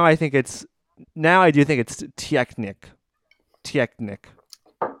 Now I think it's. Now I do think it's Tieknik. Tieknik?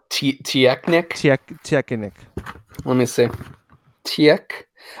 Tieknik. Let me see. Tiek.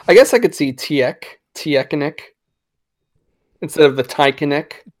 I guess I could see Tieknik instead of the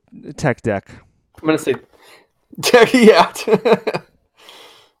Titanic. Tech deck. I'm gonna say Tech. Yeah.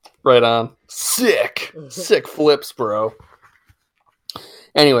 Right on. Sick flips, bro.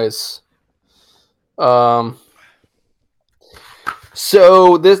 Anyways,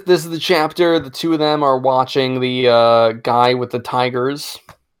 so this is the chapter. The two of them are watching the guy with the tigers.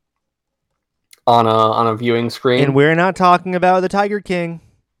 on a viewing screen. And we're not talking about the Tiger King,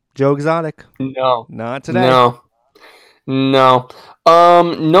 Joe Exotic. No, not today. No. No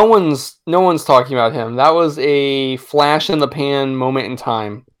one's talking about him. That was a flash in the pan moment in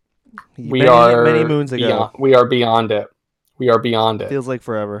time. Many moons ago. We are beyond it. We are beyond it. Feels like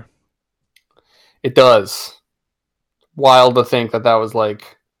forever. It does. Wild to think that was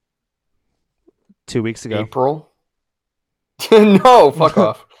like 2 weeks ago. April. No, fuck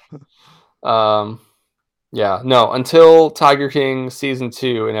off. Yeah, no. Until Tiger King season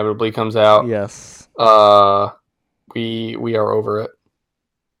 2 inevitably comes out. Yes. We are over it.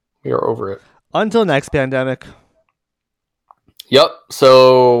 We are over it. Until next pandemic. Yep.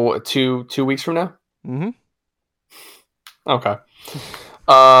 So 2 weeks from now. Mm-hmm. Okay.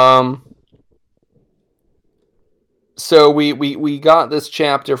 So we got this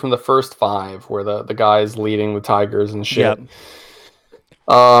chapter from the first 5 where the guy's leading the tigers and shit. Yep.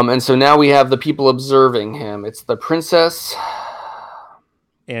 And so now we have the people observing him. It's the princess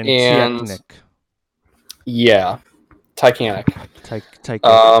and Titanic. Yeah. Titanic.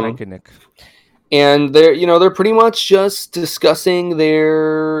 Titanic. And they're pretty much just discussing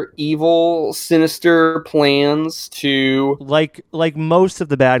their evil, sinister plans to like most of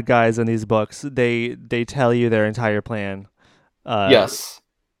the bad guys in these books, they tell you their entire plan. Yes.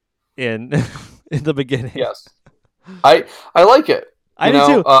 In the beginning. Yes. I like it. I do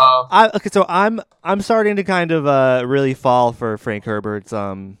too. Okay, so I'm starting to kind of really fall for Frank Herbert's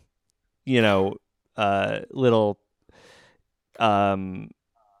little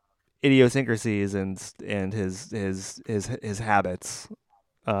idiosyncrasies and his habits.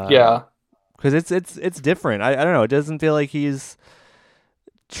 Yeah, because it's different. I don't know. It doesn't feel like he's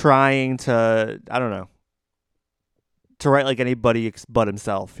trying to to write like anybody but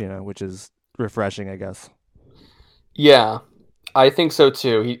himself. Which is refreshing, I guess. Yeah, I think so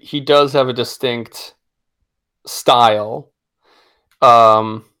too. He does have a distinct style.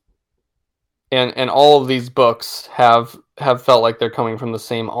 And all of these books have felt like they're coming from the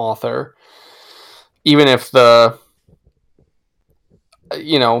same author, even if I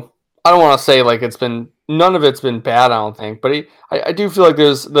don't want to say like none of it's been bad. I don't think, but I do feel like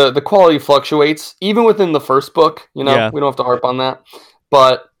there's the quality fluctuates even within the first book. Yeah. We don't have to harp on that,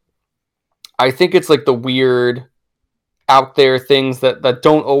 but I think it's like the weird out there things that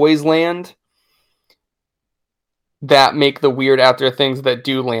don't always land, that make the weird out there things that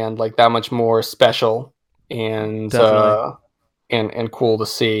do land like that much more special and and cool to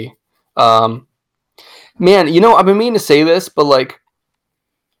see. Man, I've been meaning to say this, but like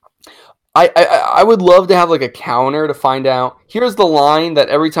I would love to have like a counter to find out. Here's the line that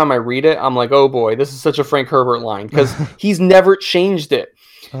every time I read it, I'm like, oh boy, this is such a Frank Herbert line, because he's never changed it.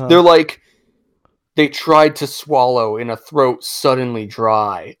 They're like, they tried to swallow in a throat suddenly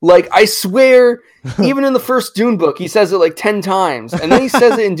dry. Like, I swear, even in the first Dune book, he says it like 10 times. And then he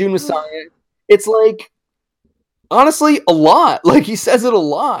says it in Dune Messiah. It's like, honestly, a lot. Like, he says it a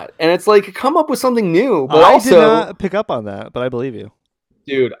lot. And it's like, come up with something new. But I did not pick up on that, but I believe you.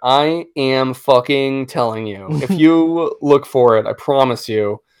 Dude, I am fucking telling you. If you look for it, I promise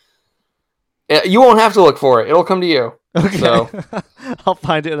you. You won't have to look for it. It'll come to you. Okay. So. I'll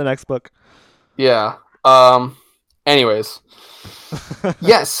find it in the next book. Yeah. Anyways.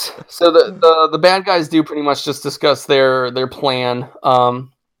 Yes. So the bad guys do pretty much just discuss their plan. And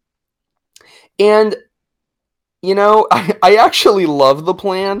I actually love the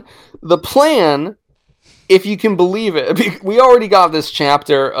plan. The plan, if you can believe it, we already got this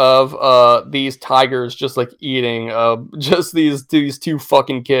chapter of these tigers just like eating just these 2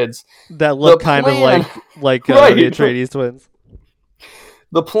 fucking kids that look kind of like right. The Atreides twins.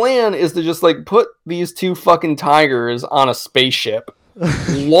 The plan is to just like put these 2 fucking tigers on a spaceship,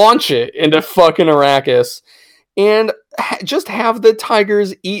 launch it into fucking Arrakis, and just have the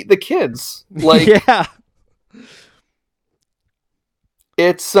tigers eat the kids. Like, yeah,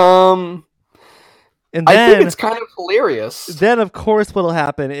 it's and then, I think it's kind of hilarious. Then, of course, what'll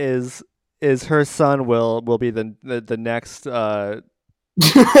happen is her son will be the next heir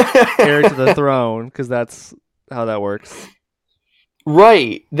to the throne, because that's how that works.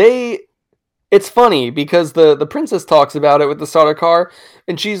 Right. It's funny because the princess talks about it with the Sardaukar,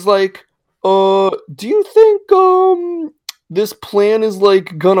 and she's like, do you think this plan is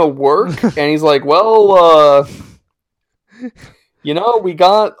like gonna work? And he's like, well, we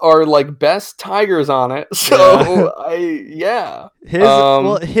got our like best tigers on it. So yeah.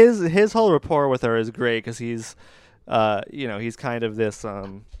 His whole rapport with her is great, because he's he's kind of this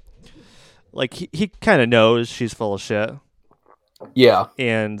like he kind of knows she's full of shit. Yeah.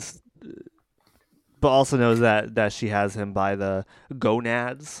 But also knows that she has him by the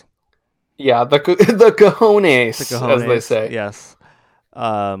gonads. Yeah, the cojones, as they say. Yes.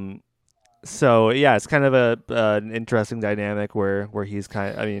 So yeah, it's kind of an interesting dynamic where he's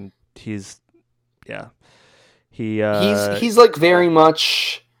yeah. He's like very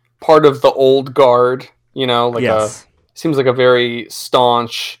much part of the old guard, like yes. seems like a very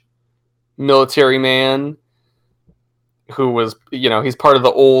staunch military man who was, he's part of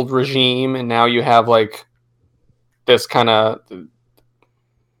the old regime, and now you have like this kind of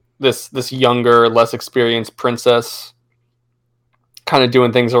this younger, less experienced princess kind of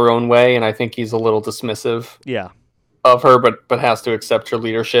doing things her own way, and I think he's a little dismissive of her, but has to accept her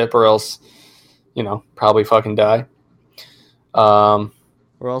leadership or else, probably fucking die. Or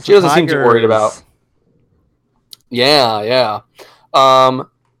else she doesn't seem too worried about. Yeah.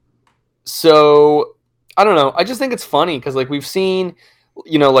 So I don't know. I just think it's funny because like we've seen,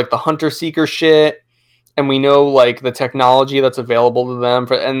 like the hunter seeker shit, and we know like the technology that's available to them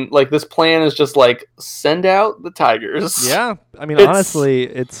and like this plan is just like send out the tigers. Yeah, I mean honestly,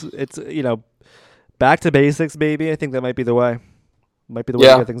 it's back to basics, baby. I think that might be the way. Might be the way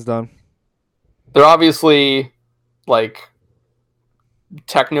to get things done. They're obviously like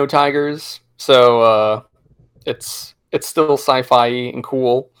techno tigers, so it's still sci-fi and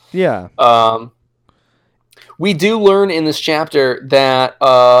cool. Yeah. We do learn in this chapter that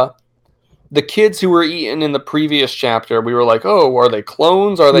the kids who were eaten in the previous chapter, we were like, oh, are they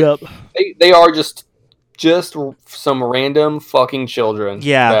clones? Are they? Yep. They are just some random fucking children.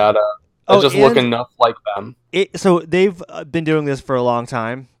 Yeah. That just look enough like them. So they've been doing this for a long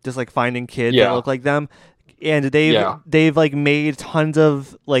time, just like finding kids that look like them, and they've like made tons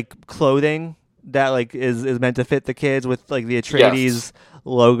of like clothing that like is meant to fit the kids with like the Atreides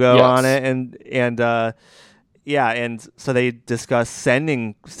logo on it, and so they discuss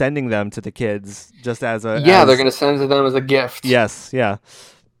sending them to the kids just as a they're gonna send it to them as a gift. Yes, yeah.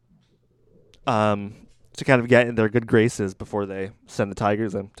 To kind of get in their good graces before they send the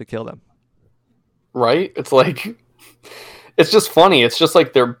tigers in to kill them. Right? It's like, it's just funny. It's just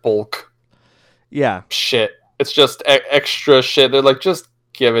like their bulk. Yeah. Shit. It's just extra shit. They're like, just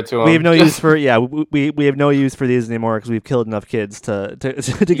give it to them. We have no use for we have no use for these anymore because we've killed enough kids to get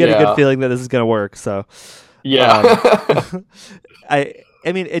a good feeling that this is gonna work. So I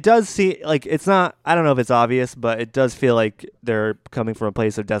mean, it does seem like it's not. I don't know if it's obvious, but it does feel like they're coming from a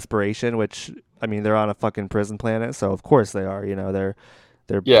place of desperation. Which I mean, they're on a fucking prison planet, so of course they are.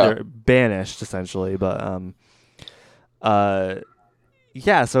 They're banished essentially. But so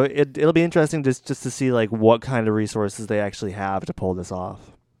it'll be interesting just to see like what kind of resources they actually have to pull this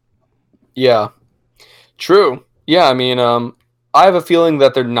off. Yeah, true. Yeah, I mean, I have a feeling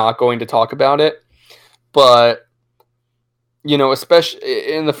that they're not going to talk about it, but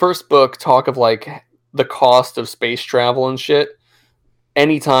especially in the first book, talk of like the cost of space travel and shit.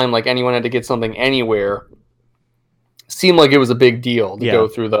 Anytime like anyone had to get something anywhere, seemed like it was a big deal to go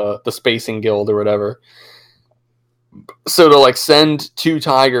through the spacing guild or whatever. So to like send 2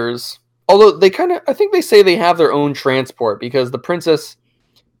 tigers, although I think they say they have their own transport because the princess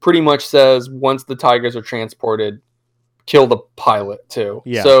pretty much says once the tigers are transported, kill the pilot too.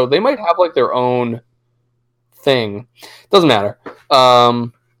 Yeah. So they might have like their own thing. Doesn't matter.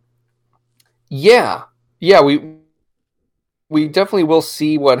 We definitely will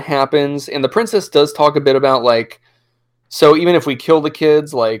see what happens. And the princess does talk a bit about like, so even if we kill the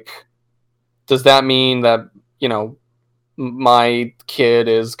kids, like, does that mean that, my kid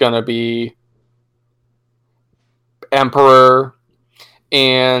is going to be emperor?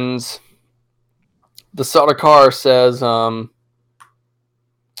 And the Sardaukar says, that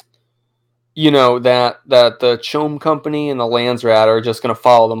the Chom Company and the Landsrat are just going to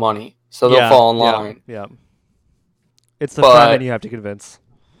follow the money. So they'll fall in line. Yeah. It's the Fremen you have to convince.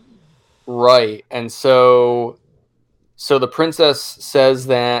 Right. And so the princess says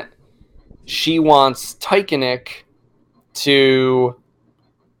that she wants Tychonik to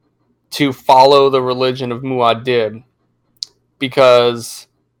follow the religion of Muad'Dib because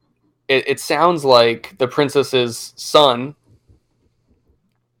it sounds like the princess's son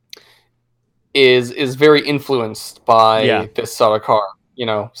is very influenced by this Sardaukar.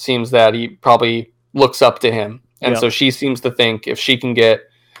 Seems that he probably looks up to him. And so she seems to think if she can get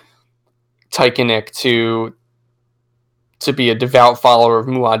Tychonik to be a devout follower of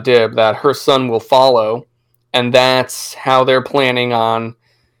Muad'Dib, that her son will follow. And that's how they're planning on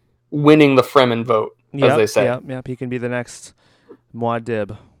winning the Fremen vote, as they say. Yep, he can be the next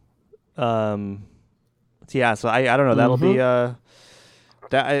Muad'Dib. So I don't know. That'll be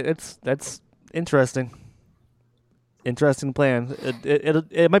that's interesting. Interesting plan.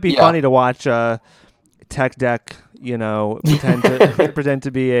 It might be funny to watch Tech Deck, pretend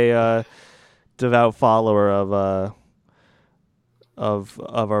to be a devout follower of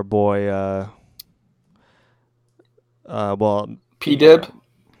our boy. Well, P-Dib?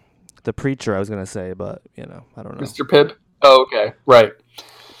 The preacher, I was gonna say, but I don't know. Mr. Pibb? Oh, okay, right.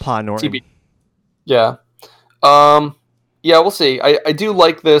 Pa Norton. TB. Yeah. Yeah, we'll see. I do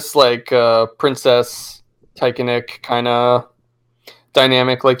like this, like, Princess Tychonic kind of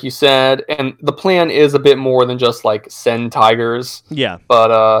dynamic, like you said, and the plan is a bit more than just, like, send tigers. Yeah.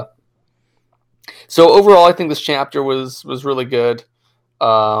 But, so overall, I think this chapter was really good.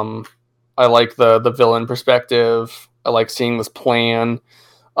 I like the villain perspective. I like seeing this plan.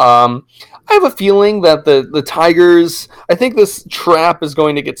 I have a feeling that the tigers, I think this trap is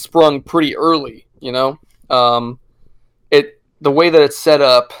going to get sprung pretty early, the way that it's set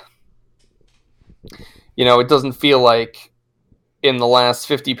up, it doesn't feel like in the last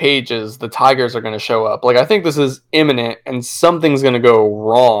 50 pages the tigers are going to show up. Like, I think this is imminent and something's going to go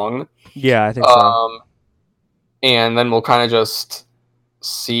wrong. Yeah, I think so. And then we'll kind of just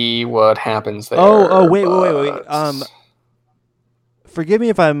see what happens there. Wait. Forgive me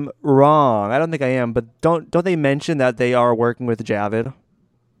if I'm wrong. I don't think I am, but don't they mention that they are working with Javid?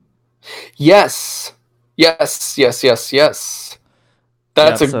 Yes. That's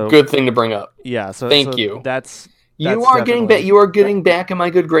a good thing to bring up. Yeah. So thank you. That's you are getting back. You are getting back in my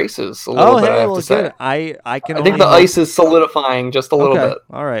good graces. A little bit, I have to say. I think the ice is solidifying just a little bit.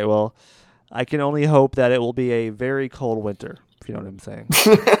 All right. Well, I can only hope that it will be a very cold winter. If you know what I'm saying.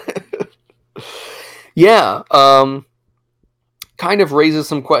 Yeah. Kind of raises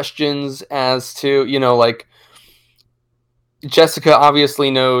some questions as to like Jessica obviously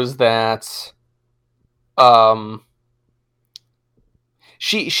knows that.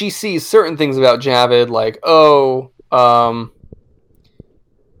 She sees certain things about Javid, like,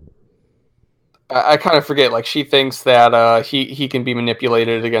 I kind of forget, like, she thinks that he can be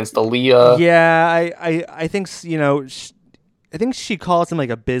manipulated against Aaliyah. Yeah, I think I think she calls him like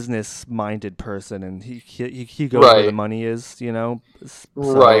a business-minded person, and he goes where the money is, So,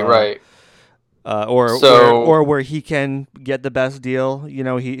 right. Or where he can get the best deal.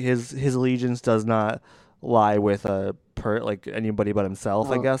 His allegiance does not lie with like anybody but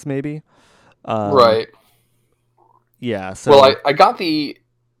himself, I guess, maybe. Right. Yeah. So. Well, I got the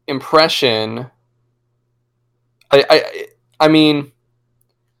impression. I mean,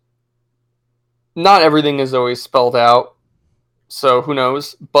 not everything is always spelled out, so who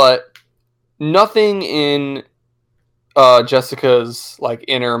knows? But nothing in Jessica's like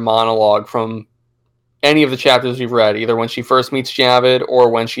inner monologue from any of the chapters we've read, either when she first meets Javid or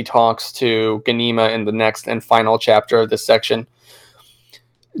when she talks to Ghanima in the next and final chapter of this section.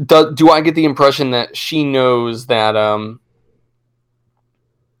 Do I get the impression that she knows that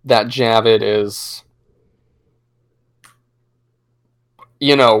that Javid is,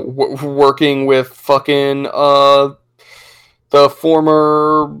 working with fucking the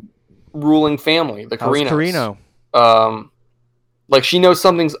former ruling family, the Carino. Like, she knows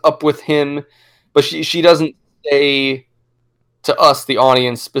something's up with him, but she doesn't say to us, the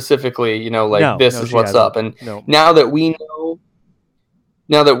audience, specifically, this is what's up. And now that we know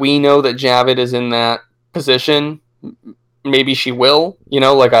that Javid is in that position, maybe she will.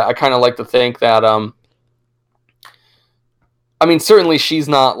 I kind of like to think that. I mean, certainly she's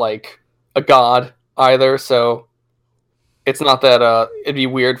not like a god either, so it's not that it'd be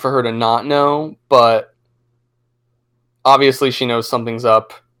weird for her to not know. But obviously, she knows something's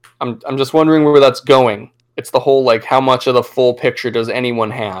up. I'm just wondering where that's going. It's the whole, like, how much of the full picture does anyone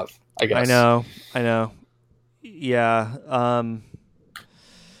have, I guess. I know. Yeah.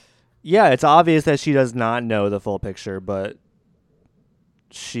 Yeah, it's obvious that she does not know the full picture, but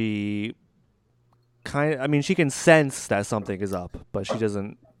she she can sense that something is up, but she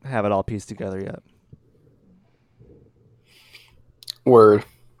doesn't have it all pieced together yet. Word.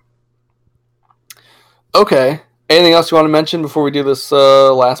 Okay. Anything else you want to mention before we do this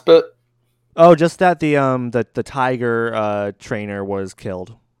last bit? Oh, just that the tiger trainer was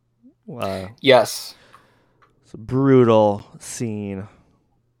killed. Yes. It's a brutal scene.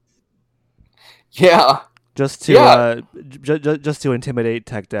 Yeah. Just to just to intimidate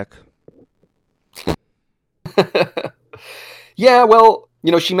Tech Deck. Yeah, well,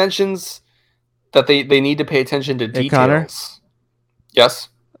 she mentions that they need to pay attention to details. Connor? Yes.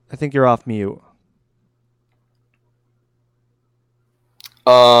 I think you're off mute.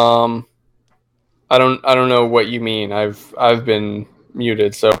 I don't know what you mean. I've been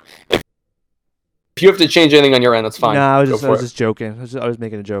muted, so if you have to change anything on your end, that's fine. No, I was just joking. I was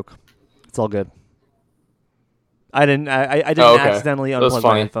making a joke. It's all good. I didn't accidentally unplug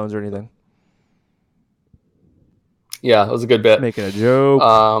my headphones or anything. Yeah, that was a good bit. Just making a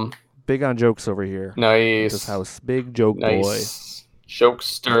joke. Big on jokes over here. Nice. This house. Big joke boy.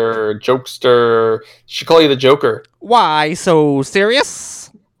 Jokester. Should call you the Joker. Why so serious?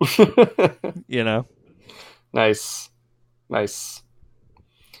 You know? Nice.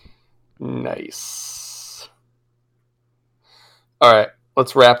 All right,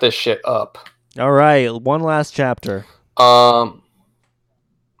 let's wrap this shit up. All right, one last chapter.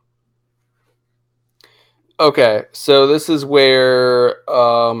 Okay, so this is where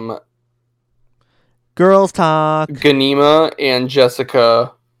girls talk. Ganima and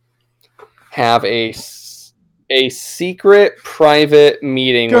Jessica have a secret private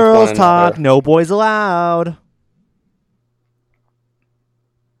meeting girls with one another. Talk, no boys allowed.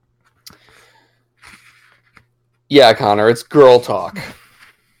 Yeah, Connor, it's girl talk.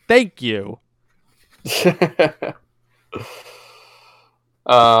 Thank you.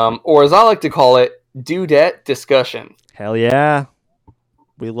 Or as I like to call it, dudette discussion. Hell yeah.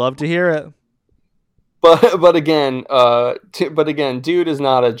 We love to hear it. But again, dude is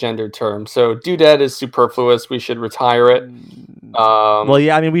not a gendered term, so dudette is superfluous. We should retire it. Well,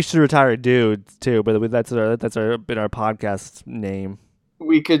 yeah, I mean, we should retire dude too, but that's our podcast name.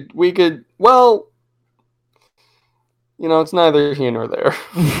 We could. Well, it's neither here nor there.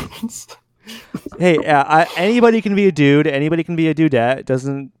 Hey, anybody can be a dude. Anybody can be a dudette. It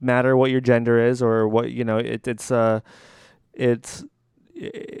doesn't matter what your gender is or what it's. I'm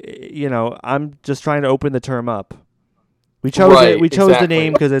just trying to open the term up. We chose it. We chose the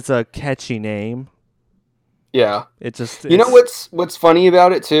name because it's a catchy name. Yeah. It just. What's funny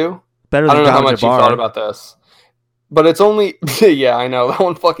about it too? Better than I don't know how much you thought about this, but it's only. Yeah, I know that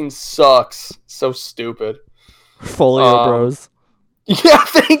one fucking sucks. So stupid. Folio Bros. Yeah,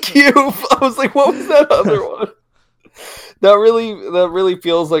 thank you. I was like, what was that other one? That really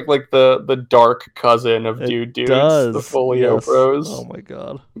feels like the dark cousin of Dudes. The Folio Bros. Oh my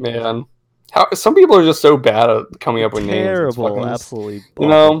god, man! Some people are just so bad at coming up with names. Terrible, absolutely.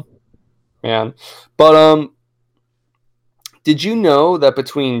 Man. But did you know that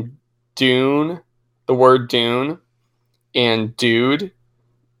between Dune, the word Dune, and dude,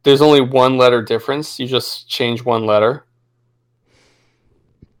 there's only one letter difference? You just change one letter.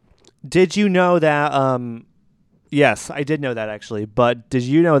 Did you know that? Yes, I did know that actually. But did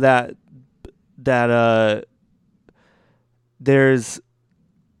you know that there's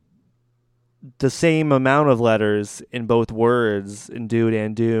the same amount of letters in both words in dude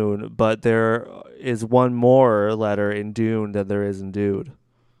and dune, but there is one more letter in dune than there is in dude?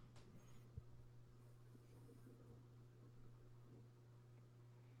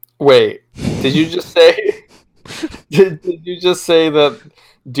 Wait, did you just say? did you just say that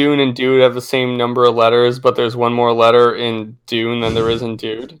Dune and Dude have the same number of letters, but there's one more letter in Dune than there is in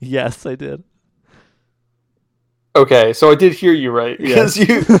Dude? Yes, I did. Okay, so I did hear you right because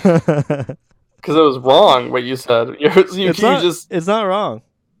because it was wrong what you said. It's not wrong.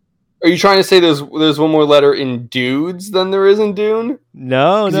 Are you trying to say there's one more letter in Dudes than there is in Dune?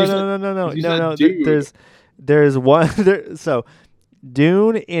 No. There's one. So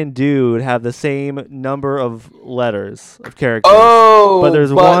Dune and Dude have the same number of letters of characters. Oh, but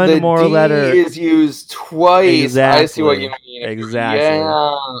there's one more D letter is used twice. Exactly. I see what you mean. Exactly.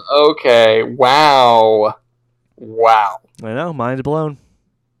 Yeah. Okay. Wow. I know. Mind blown.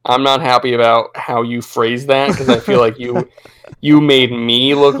 I'm not happy about how you phrased that because I feel like you made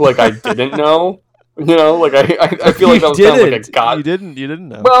me look like I didn't know. I feel like that was kind of like a gotcha. You didn't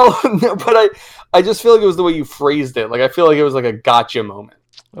know. Well, no, but I just feel like it was the way you phrased it. Like I feel like it was like a gotcha moment.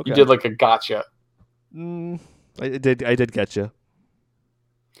 Okay. You did like a gotcha. I did get you.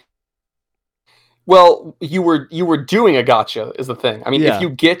 Well, you were doing a gotcha is the thing. I mean, if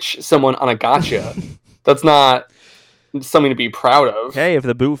you gitch someone on a gotcha, that's not something to be proud of. Hey, if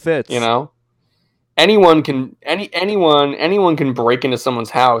the boot fits, anyone can break into someone's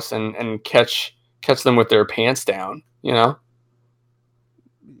house and catch them with their pants down.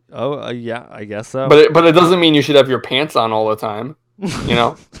 Oh yeah, I guess so. But it doesn't mean you should have your pants on all the time.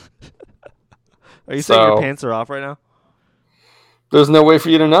 Are you saying your pants are off right now? There's no way for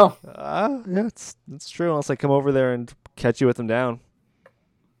you to know. Yeah, it's true. Unless I come over there and catch you with them down.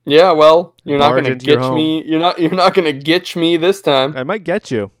 Yeah, well, you're not going to gitch me. You're not going to gitch me this time. I might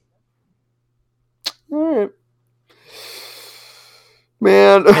get you. All right.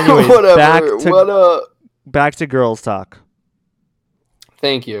 Man, anyways, whatever. Back to girls talk.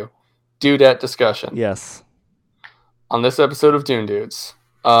 Thank you. Dudette discussion. Yes. On this episode of Dune Dudes.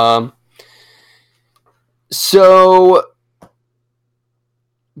 So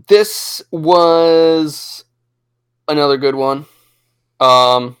this was another good one.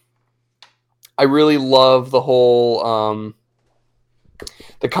 I really love the whole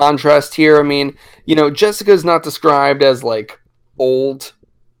the contrast here. I mean, Jessica's not described as like old.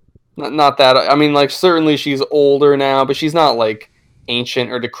 Not that. I mean, like certainly she's older now, but she's not like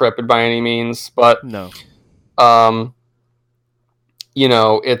ancient or decrepit by any means. But no.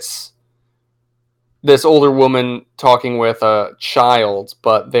 It's this older woman talking with a child,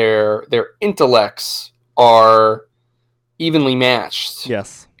 but their intellects are evenly matched.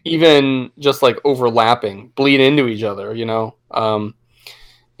 Yes. Even just like overlapping, bleed into each other,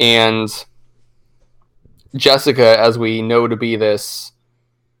 and Jessica, as we know to be this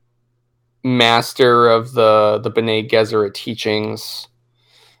master of the B'nai Gesserit teachings,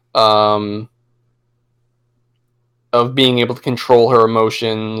 of being able to control her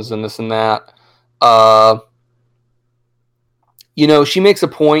emotions and this and that, she makes a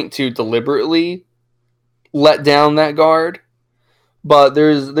point to deliberately let down that guard, but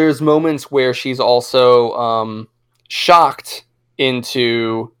there's moments where she's also shocked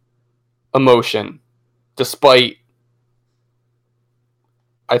into emotion, despite,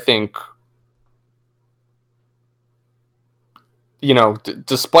 I think,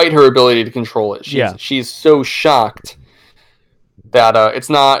 despite her ability to control it. She's so shocked that it's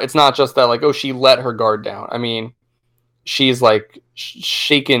not just that like, oh, she let her guard down. I mean, she's like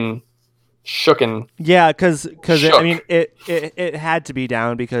shooken. Yeah, because I mean it had to be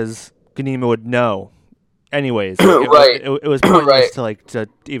down because Ganima would know. Anyways, right. It was pointless to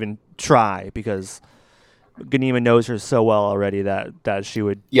even try because Ganima knows her so well already that she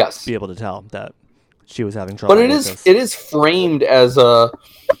would be able to tell that she was having trouble. But it is framed as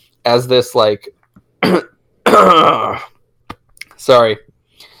this like sorry,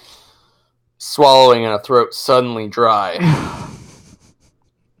 swallowing in a throat suddenly dry.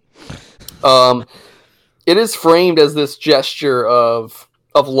 It is framed as this gesture of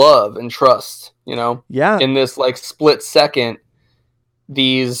love and trust, Yeah. In this like split second,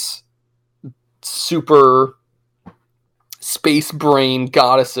 these super space brain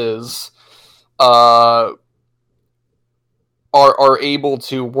goddesses are able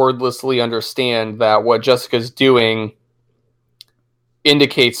to wordlessly understand that what Jessica's doing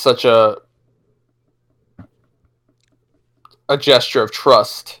indicates such a gesture of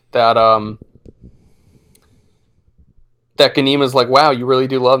trust that that Ganima's like, wow, you really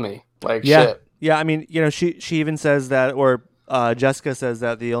do love me. Like, shit. Yeah, I mean, she even says that, or Jessica says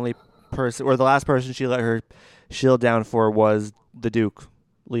that the only person, or the last person she let her shield down for was the Duke,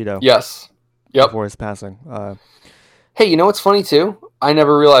 Leto. Yes. Yep. Before his passing. Hey, you know what's funny too? I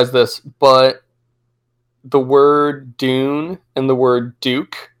never realized this, but the word Dune and the word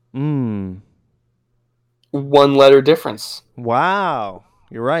Duke, one letter difference. Wow,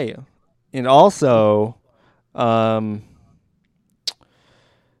 you're right. And also,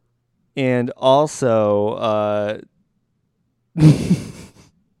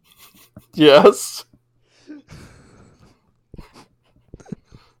 yes.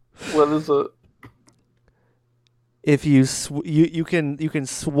 What is it? If you can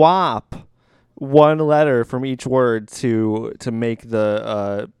swap one letter from each word to make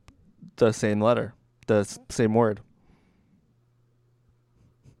the same letter, the same word.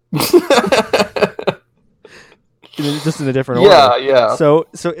 Just in a different order. Yeah. So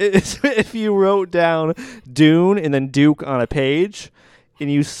if you wrote down Dune and then Duke on a page,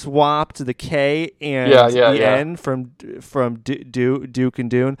 and you swapped the K and the N from Duke and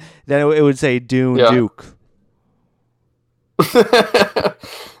Dune, then it would say Dune Duke.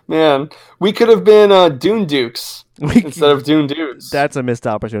 Man, we could have been Dune Dukes instead of Dune Dudes. That's a missed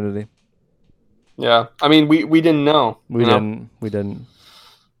opportunity. Yeah, I mean, we didn't know. We didn't.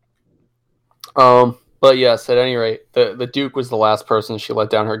 But yes, at any rate, the Duke was the last person she let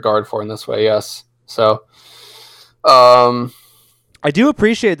down her guard for in this way. Yes, so, I do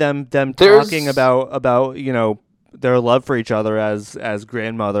appreciate them talking about their love for each other as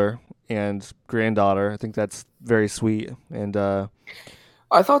grandmother and granddaughter. I think that's very sweet and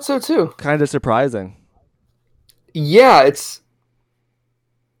I thought so too. Kind of surprising. Yeah, it's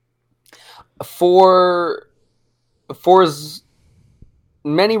for as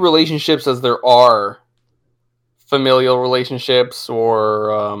many relationships as there are familial relationships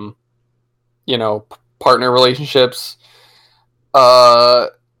or partner relationships. I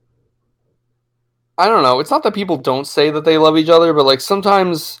don't know. It's not that people don't say that they love each other, but like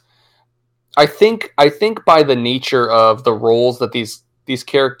sometimes I think by the nature of the roles that these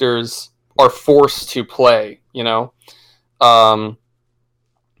characters are forced to play,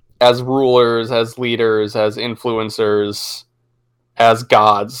 as rulers, as leaders, as influencers, as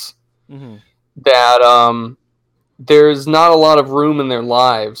gods, that there's not a lot of room in their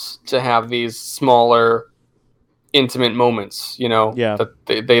lives to have these smaller intimate moments, you know, Yeah.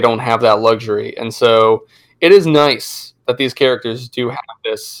 that they don't have that luxury. And so it is nice that these characters do have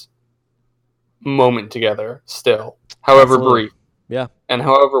this moment together still, however Absolutely. brief. Yeah. And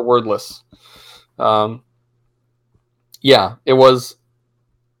however wordless. Yeah, it was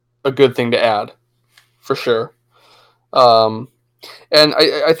a good thing to add, for sure. And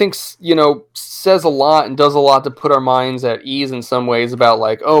I think, you know, says a lot and does a lot to put our minds at ease in some ways about,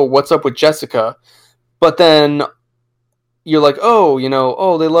 like, oh, what's up with Jessica? But then you're like, oh, you know,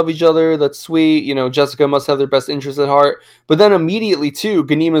 oh, they love each other. That's sweet. You know, Jessica must have their best interests at heart. But then immediately, too,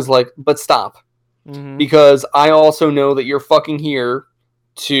 Ganima's like, but stop. Mm-hmm. Because I also know that you're fucking here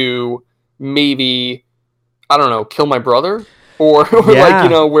to maybe, I don't know, kill my brother? Or like, you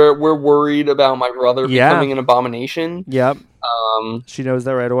know, we're worried about my brother becoming an abomination. Yep. She knows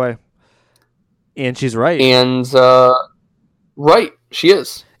that right away. And she's right. And, right, she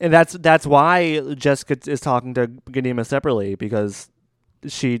is. And that's why Jessica is talking to Ganima separately, because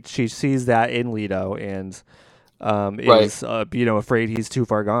she sees that in Leto and is you know, afraid he's too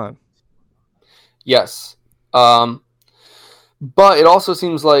far gone. Yes. But it also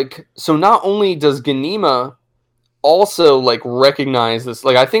seems like, so not only does Ganima also like recognize this,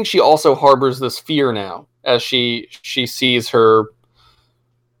 like I think she also harbors this fear now as she sees her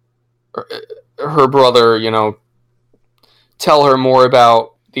brother, you know, tell her more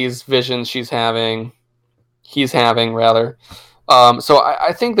about these visions he's having rather. So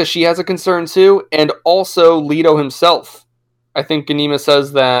I think that she has a concern too, and also Leto himself. I think Ganima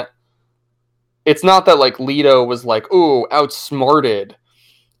says that it's not that like Leto was like, ooh, outsmarted,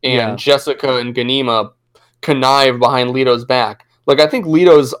 and Jessica and Ganima connive behind Leto's back. Like, I think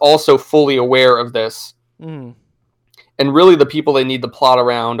Leto's also fully aware of this. Mm. And really the people they need to plot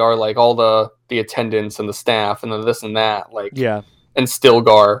around are like all the attendants and the staff and the this and that. Like, and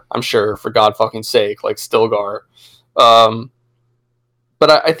Stilgar, I'm sure, for God fucking sake, like Stilgar. But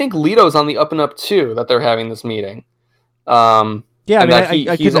I think Leto's on the up and up too, that they're having this meeting. Yeah, I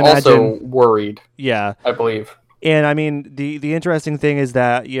mean, he's also worried. Yeah, I believe. And I mean, the interesting thing is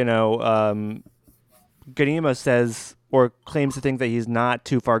that, you know, Ganima says or claims to think that he's not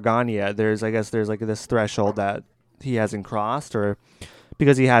too far gone yet. There's like this threshold that he hasn't crossed, or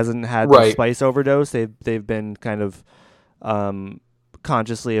because he hasn't had the spice overdose, they've been kind of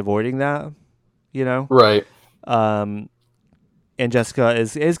consciously avoiding that, you know. Right. And Jessica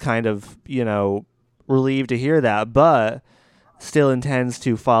is kind of, you know, relieved to hear that, but still intends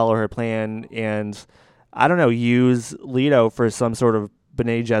to follow her plan and, I don't know, use Leto for some sort of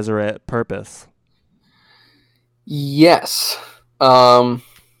Bene Gesserit purpose. Yes. Not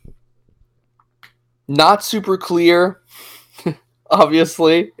super clear.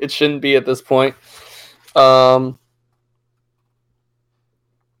 Obviously, it shouldn't be at this point. But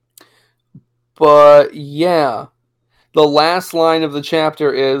yeah, the last line of the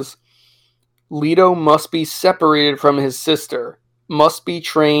chapter is, Leto must be separated from his sister, must be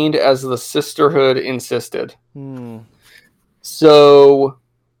trained as the sisterhood insisted. So,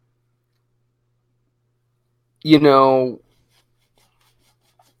 you know,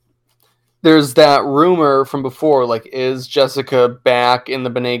 there's that rumor from before, like, is Jessica back in the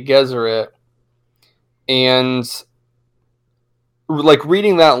Bene Gesserit? And, like,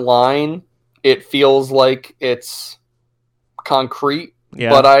 reading that line, it feels like it's concrete,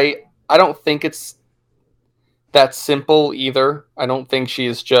 but I don't think it's that simple either. I don't think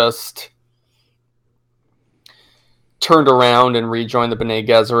she's just turned around and rejoined the Bene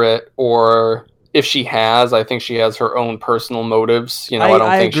Gesserit, or if she has, I think she has her own personal motives. You know, I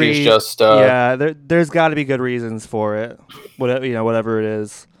don't think agree. She's just there's got to be good reasons for it, whatever, you know, whatever it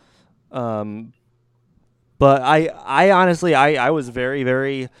is. But I honestly, I was very,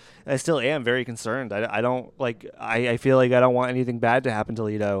 very, I still am very concerned. I don't like, I feel like I don't want anything bad to happen to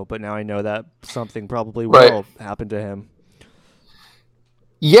Leto, but now I know that something probably will happen to him.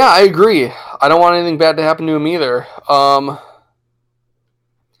 Yeah, I agree. I don't want anything bad to happen to him either. I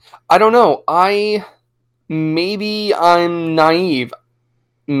don't know. Maybe I'm naive.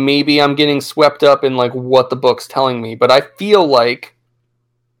 Maybe I'm getting swept up in like what the book's telling me, but I feel like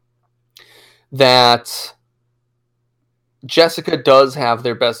that Jessica does have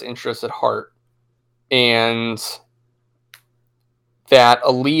their best interests at heart, and that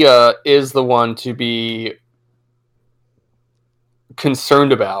Aaliyah is the one to be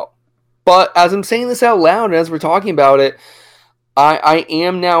concerned about. But as I'm saying this out loud, and as we're talking about it, I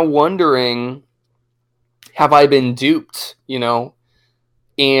am now wondering, have I been duped, you know?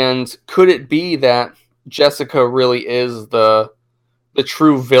 And could it be that Jessica really is the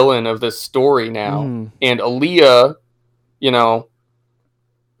true villain of this story now? And Aaliyah, you know,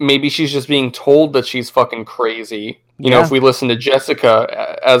 maybe she's just being told that she's fucking crazy. You know, if we listen to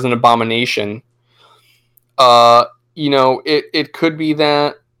Jessica as an abomination, you know, it could be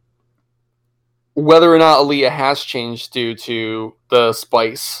that whether or not Aaliyah has changed due to the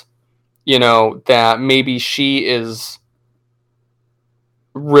spice, you know, that maybe she is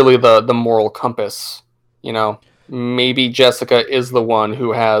really the moral compass, you know. Maybe Jessica is the one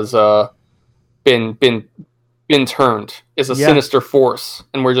who has been turned, is a sinister force,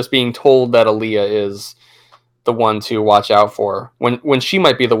 and we're just being told that Aaliyah is the one to watch out for when she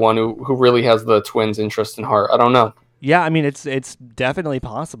might be the one who really has the twins' interest in heart. I don't know. Yeah, I mean it's definitely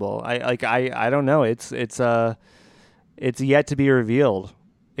possible. I don't know. It's yet to be revealed.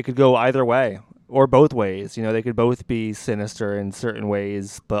 It could go either way or both ways. You know, they could both be sinister in certain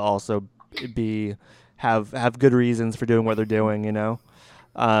ways, but also have good reasons for doing what they're doing. You know,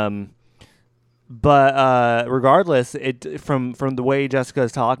 but regardless, from the way Jessica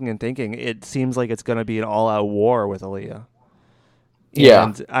is talking and thinking, it seems like it's going to be an all-out war with Aaliyah.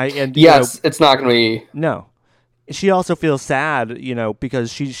 And yes, it's not going to be. No. She also feels sad, you know,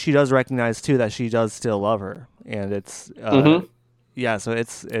 because she does recognize too that she does still love her, and it's yeah. So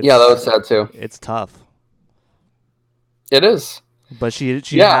it's yeah, that was sad too. It's tough. It is, but she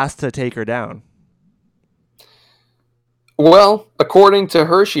has to take her down. Well, according to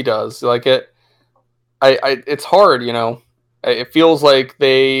her, she does. Like it, it's hard, you know. It feels like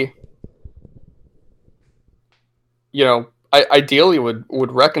they, you know, ideally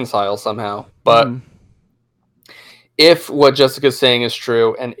would reconcile somehow, but. If what Jessica's saying is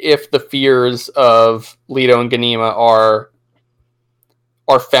true, and if the fears of Leto and Ghanima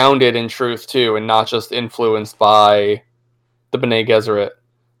are founded in truth too, and not just influenced by the B'nai Gesserit,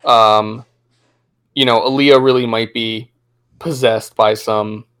 you know, Aaliyah really might be possessed by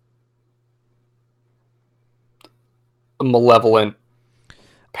some malevolent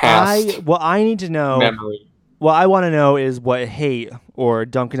past. What I need to know, memory. What I want to know is what Hate or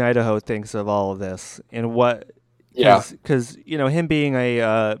Duncan Idaho thinks of all of this, and what. Yeah, because you know, him being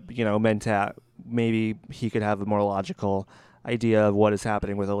a you know, mentat, maybe he could have a more logical idea of what is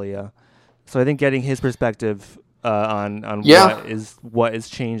happening with Aaliyah. So I think getting his perspective on what is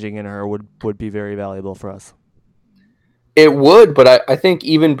changing in her would be very valuable for us. It would, but I think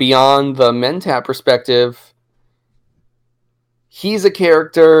even beyond the mentat perspective, he's a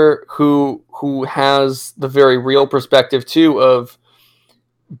character who has the very real perspective too of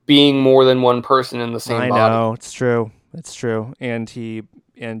being more than one person in the same body. I know, it's true. It's true. And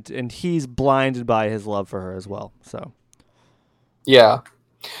he's blinded by his love for her as well. So yeah.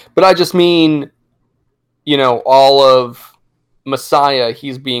 But I just mean, you know, all of Messiah,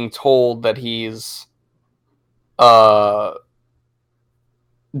 he's being told that he's Duncan,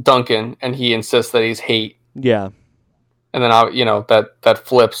 and he insists that he's Hate. Yeah. And then you know, that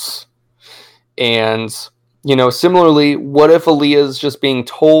flips. And you know, similarly, what if Aaliyah's just being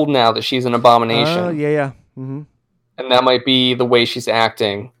told now that she's an abomination? Oh, yeah. Mm-hmm. And that might be the way she's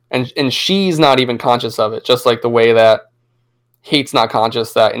acting. And she's not even conscious of it, just like the way that Hate's not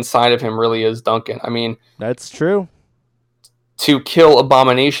conscious that inside of him really is Duncan. I mean... That's true. To kill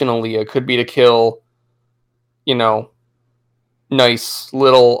Abomination Aaliyah could be to kill, you know, nice,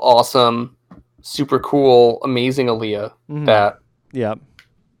 little, awesome, super cool, amazing Aaliyah. Mm-hmm. That... Yeah.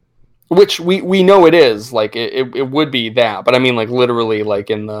 Which we know it is, like, it would be that, but I mean, like, literally, like,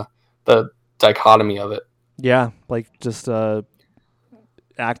 in the dichotomy of it. Yeah, like, just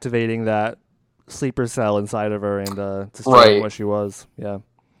activating that sleeper cell inside of her and destroying what she was. Yeah.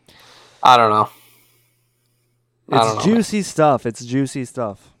 I don't know. It's juicy stuff. It's juicy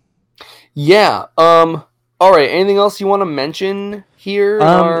stuff. Yeah. All right. Anything else you want to mention here? In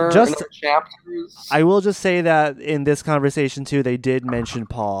our chapters? I will just say that in this conversation too, they did mention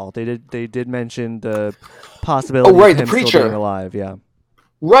Paul. They did mention the possibility of him still being alive. Yeah.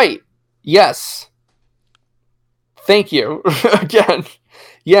 Right. Yes. Thank you again.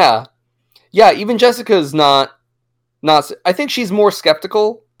 Yeah. Yeah. Even Jessica's not. I think she's more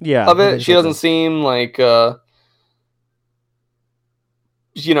skeptical. Of it. She doesn't seem like.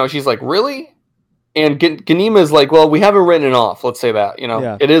 You know, she's like, really? And Ghanima is like, well, we haven't written it off. Let's say that, you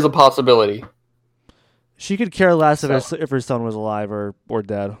know, It is a possibility. She could care less if her son was alive or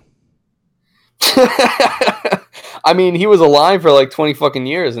dead. I mean, he was alive for like 20 fucking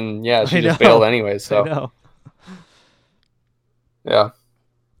years, and yeah, she just bailed anyway. So, I know. Yeah.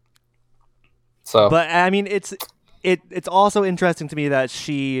 So, but I mean, it's also interesting to me that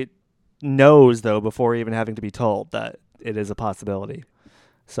she knows though before even having to be told that it is a possibility.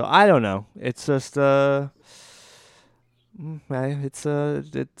 So I don't know. It's just It's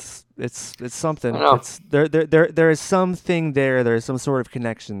something. It's there is something there. There is some sort of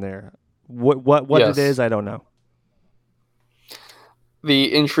connection there. What yes. It is, I don't know.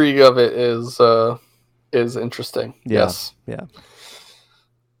 The intrigue of it is interesting. Yeah. Yes. Yeah.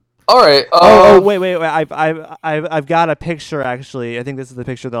 All right. Wait. I've got a picture actually. I think this is the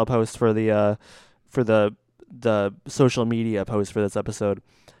picture that I'll post for the social media post for this episode.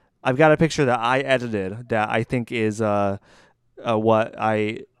 I've got a picture that I edited that I think is what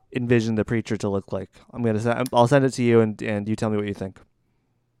I envisioned the preacher to look like. I'll send it to you and you tell me what you think.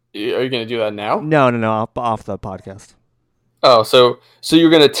 Are you going to do that now? No. Off the podcast. Oh, so you're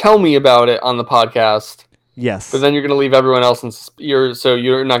going to tell me about it on the podcast. Yes. But then you're going to leave everyone else you're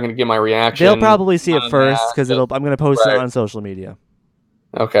not going to get my reaction. They'll probably see it first because I'm going to post it on social media.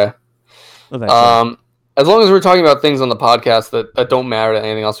 Okay. Eventually. As long as we're talking about things on the podcast that don't matter to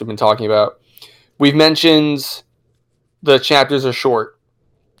anything else we've been talking about. We've mentioned the chapters are short.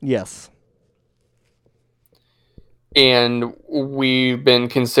 Yes. And we've been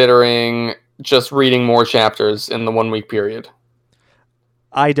considering just reading more chapters in the 1 week period.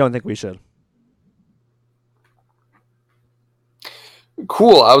 I don't think we should.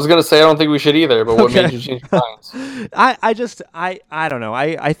 Cool. I was going to say I don't think we should either, but what made you change your minds? I don't know.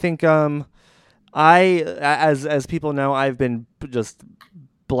 I think as people know, I've been just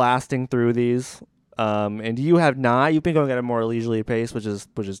blasting through these. And you have not. You've been going at a more leisurely pace, which is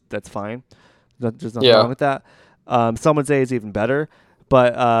that's fine. There's nothing wrong with that. Some would say it's even better.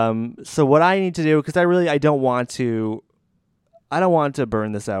 But so what I need to do, because I don't want to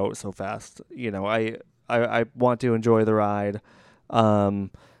burn this out so fast. You know, I want to enjoy the ride. So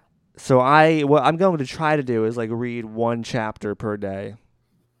what I'm going to try to do is like read one chapter per day.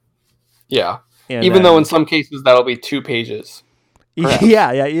 Yeah. Even though in some cases that'll be 2 pages. Perhaps.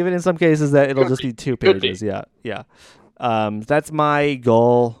 Yeah. Even in some cases that it'll just be 2 pages. Yeah. That's my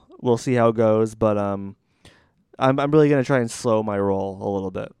goal. We'll see how it goes, but I'm really gonna try and slow my roll a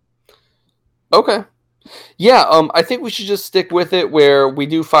little bit. Okay. Yeah. I think we should just stick with it where we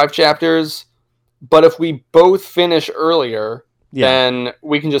do 5 chapters, but if we both finish earlier, then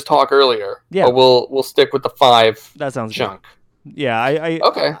we can just talk earlier. Yeah. But we'll stick with the 5. That sounds chunk. Good. Yeah.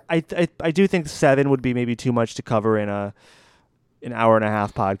 Okay. I do think 7 would be maybe too much to cover in an hour and a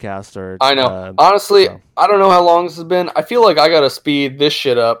half podcast. Or I know. Honestly, I don't know how long this has been. I feel like I gotta speed this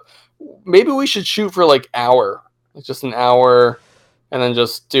shit up. Maybe we should shoot for like hour. It's just an hour, and then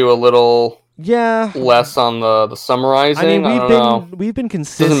just do a little less on the summarizing. I mean, we've been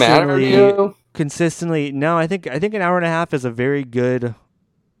consistently. Doesn't matter to you? Consistently, no. I think an hour and a half is a very good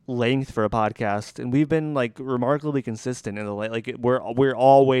length for a podcast, and we've been like remarkably consistent in the we're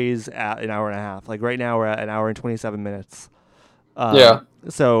always at an hour and a half. Like right now, we're at an hour and 27 minutes.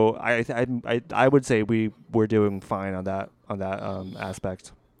 So I would say we're doing fine on that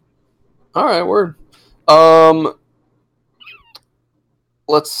aspect. All right, word.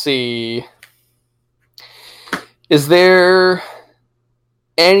 Let's see. Is there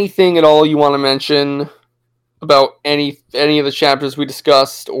anything at all you want to mention about any of the chapters we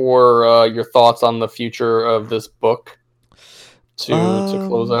discussed, or your thoughts on the future of this book to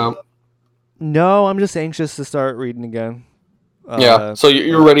close out? No, I'm just anxious to start reading again. So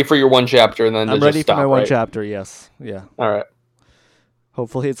you're ready for your 1 chapter, and then I'm ready for my 1 chapter. Yes. Yeah. All right.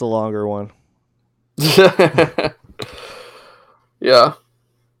 Hopefully, it's a longer one. Yeah.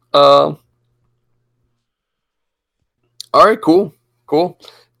 All right. Cool.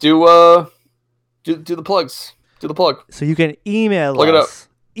 Do the plugs. Do the plug. So you can email Plug us.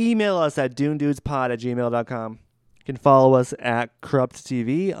 Email us at doondudespod@gmail.com. You can follow us at Corrupt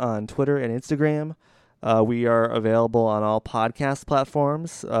TV on Twitter and Instagram. We are available on all podcast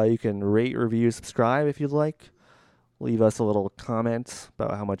platforms. You can rate, review, subscribe if you'd like. Leave us a little comment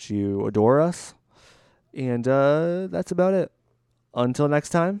about how much you adore us. And that's about it. Until next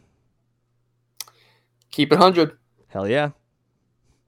time. Keep it 100. Hell yeah.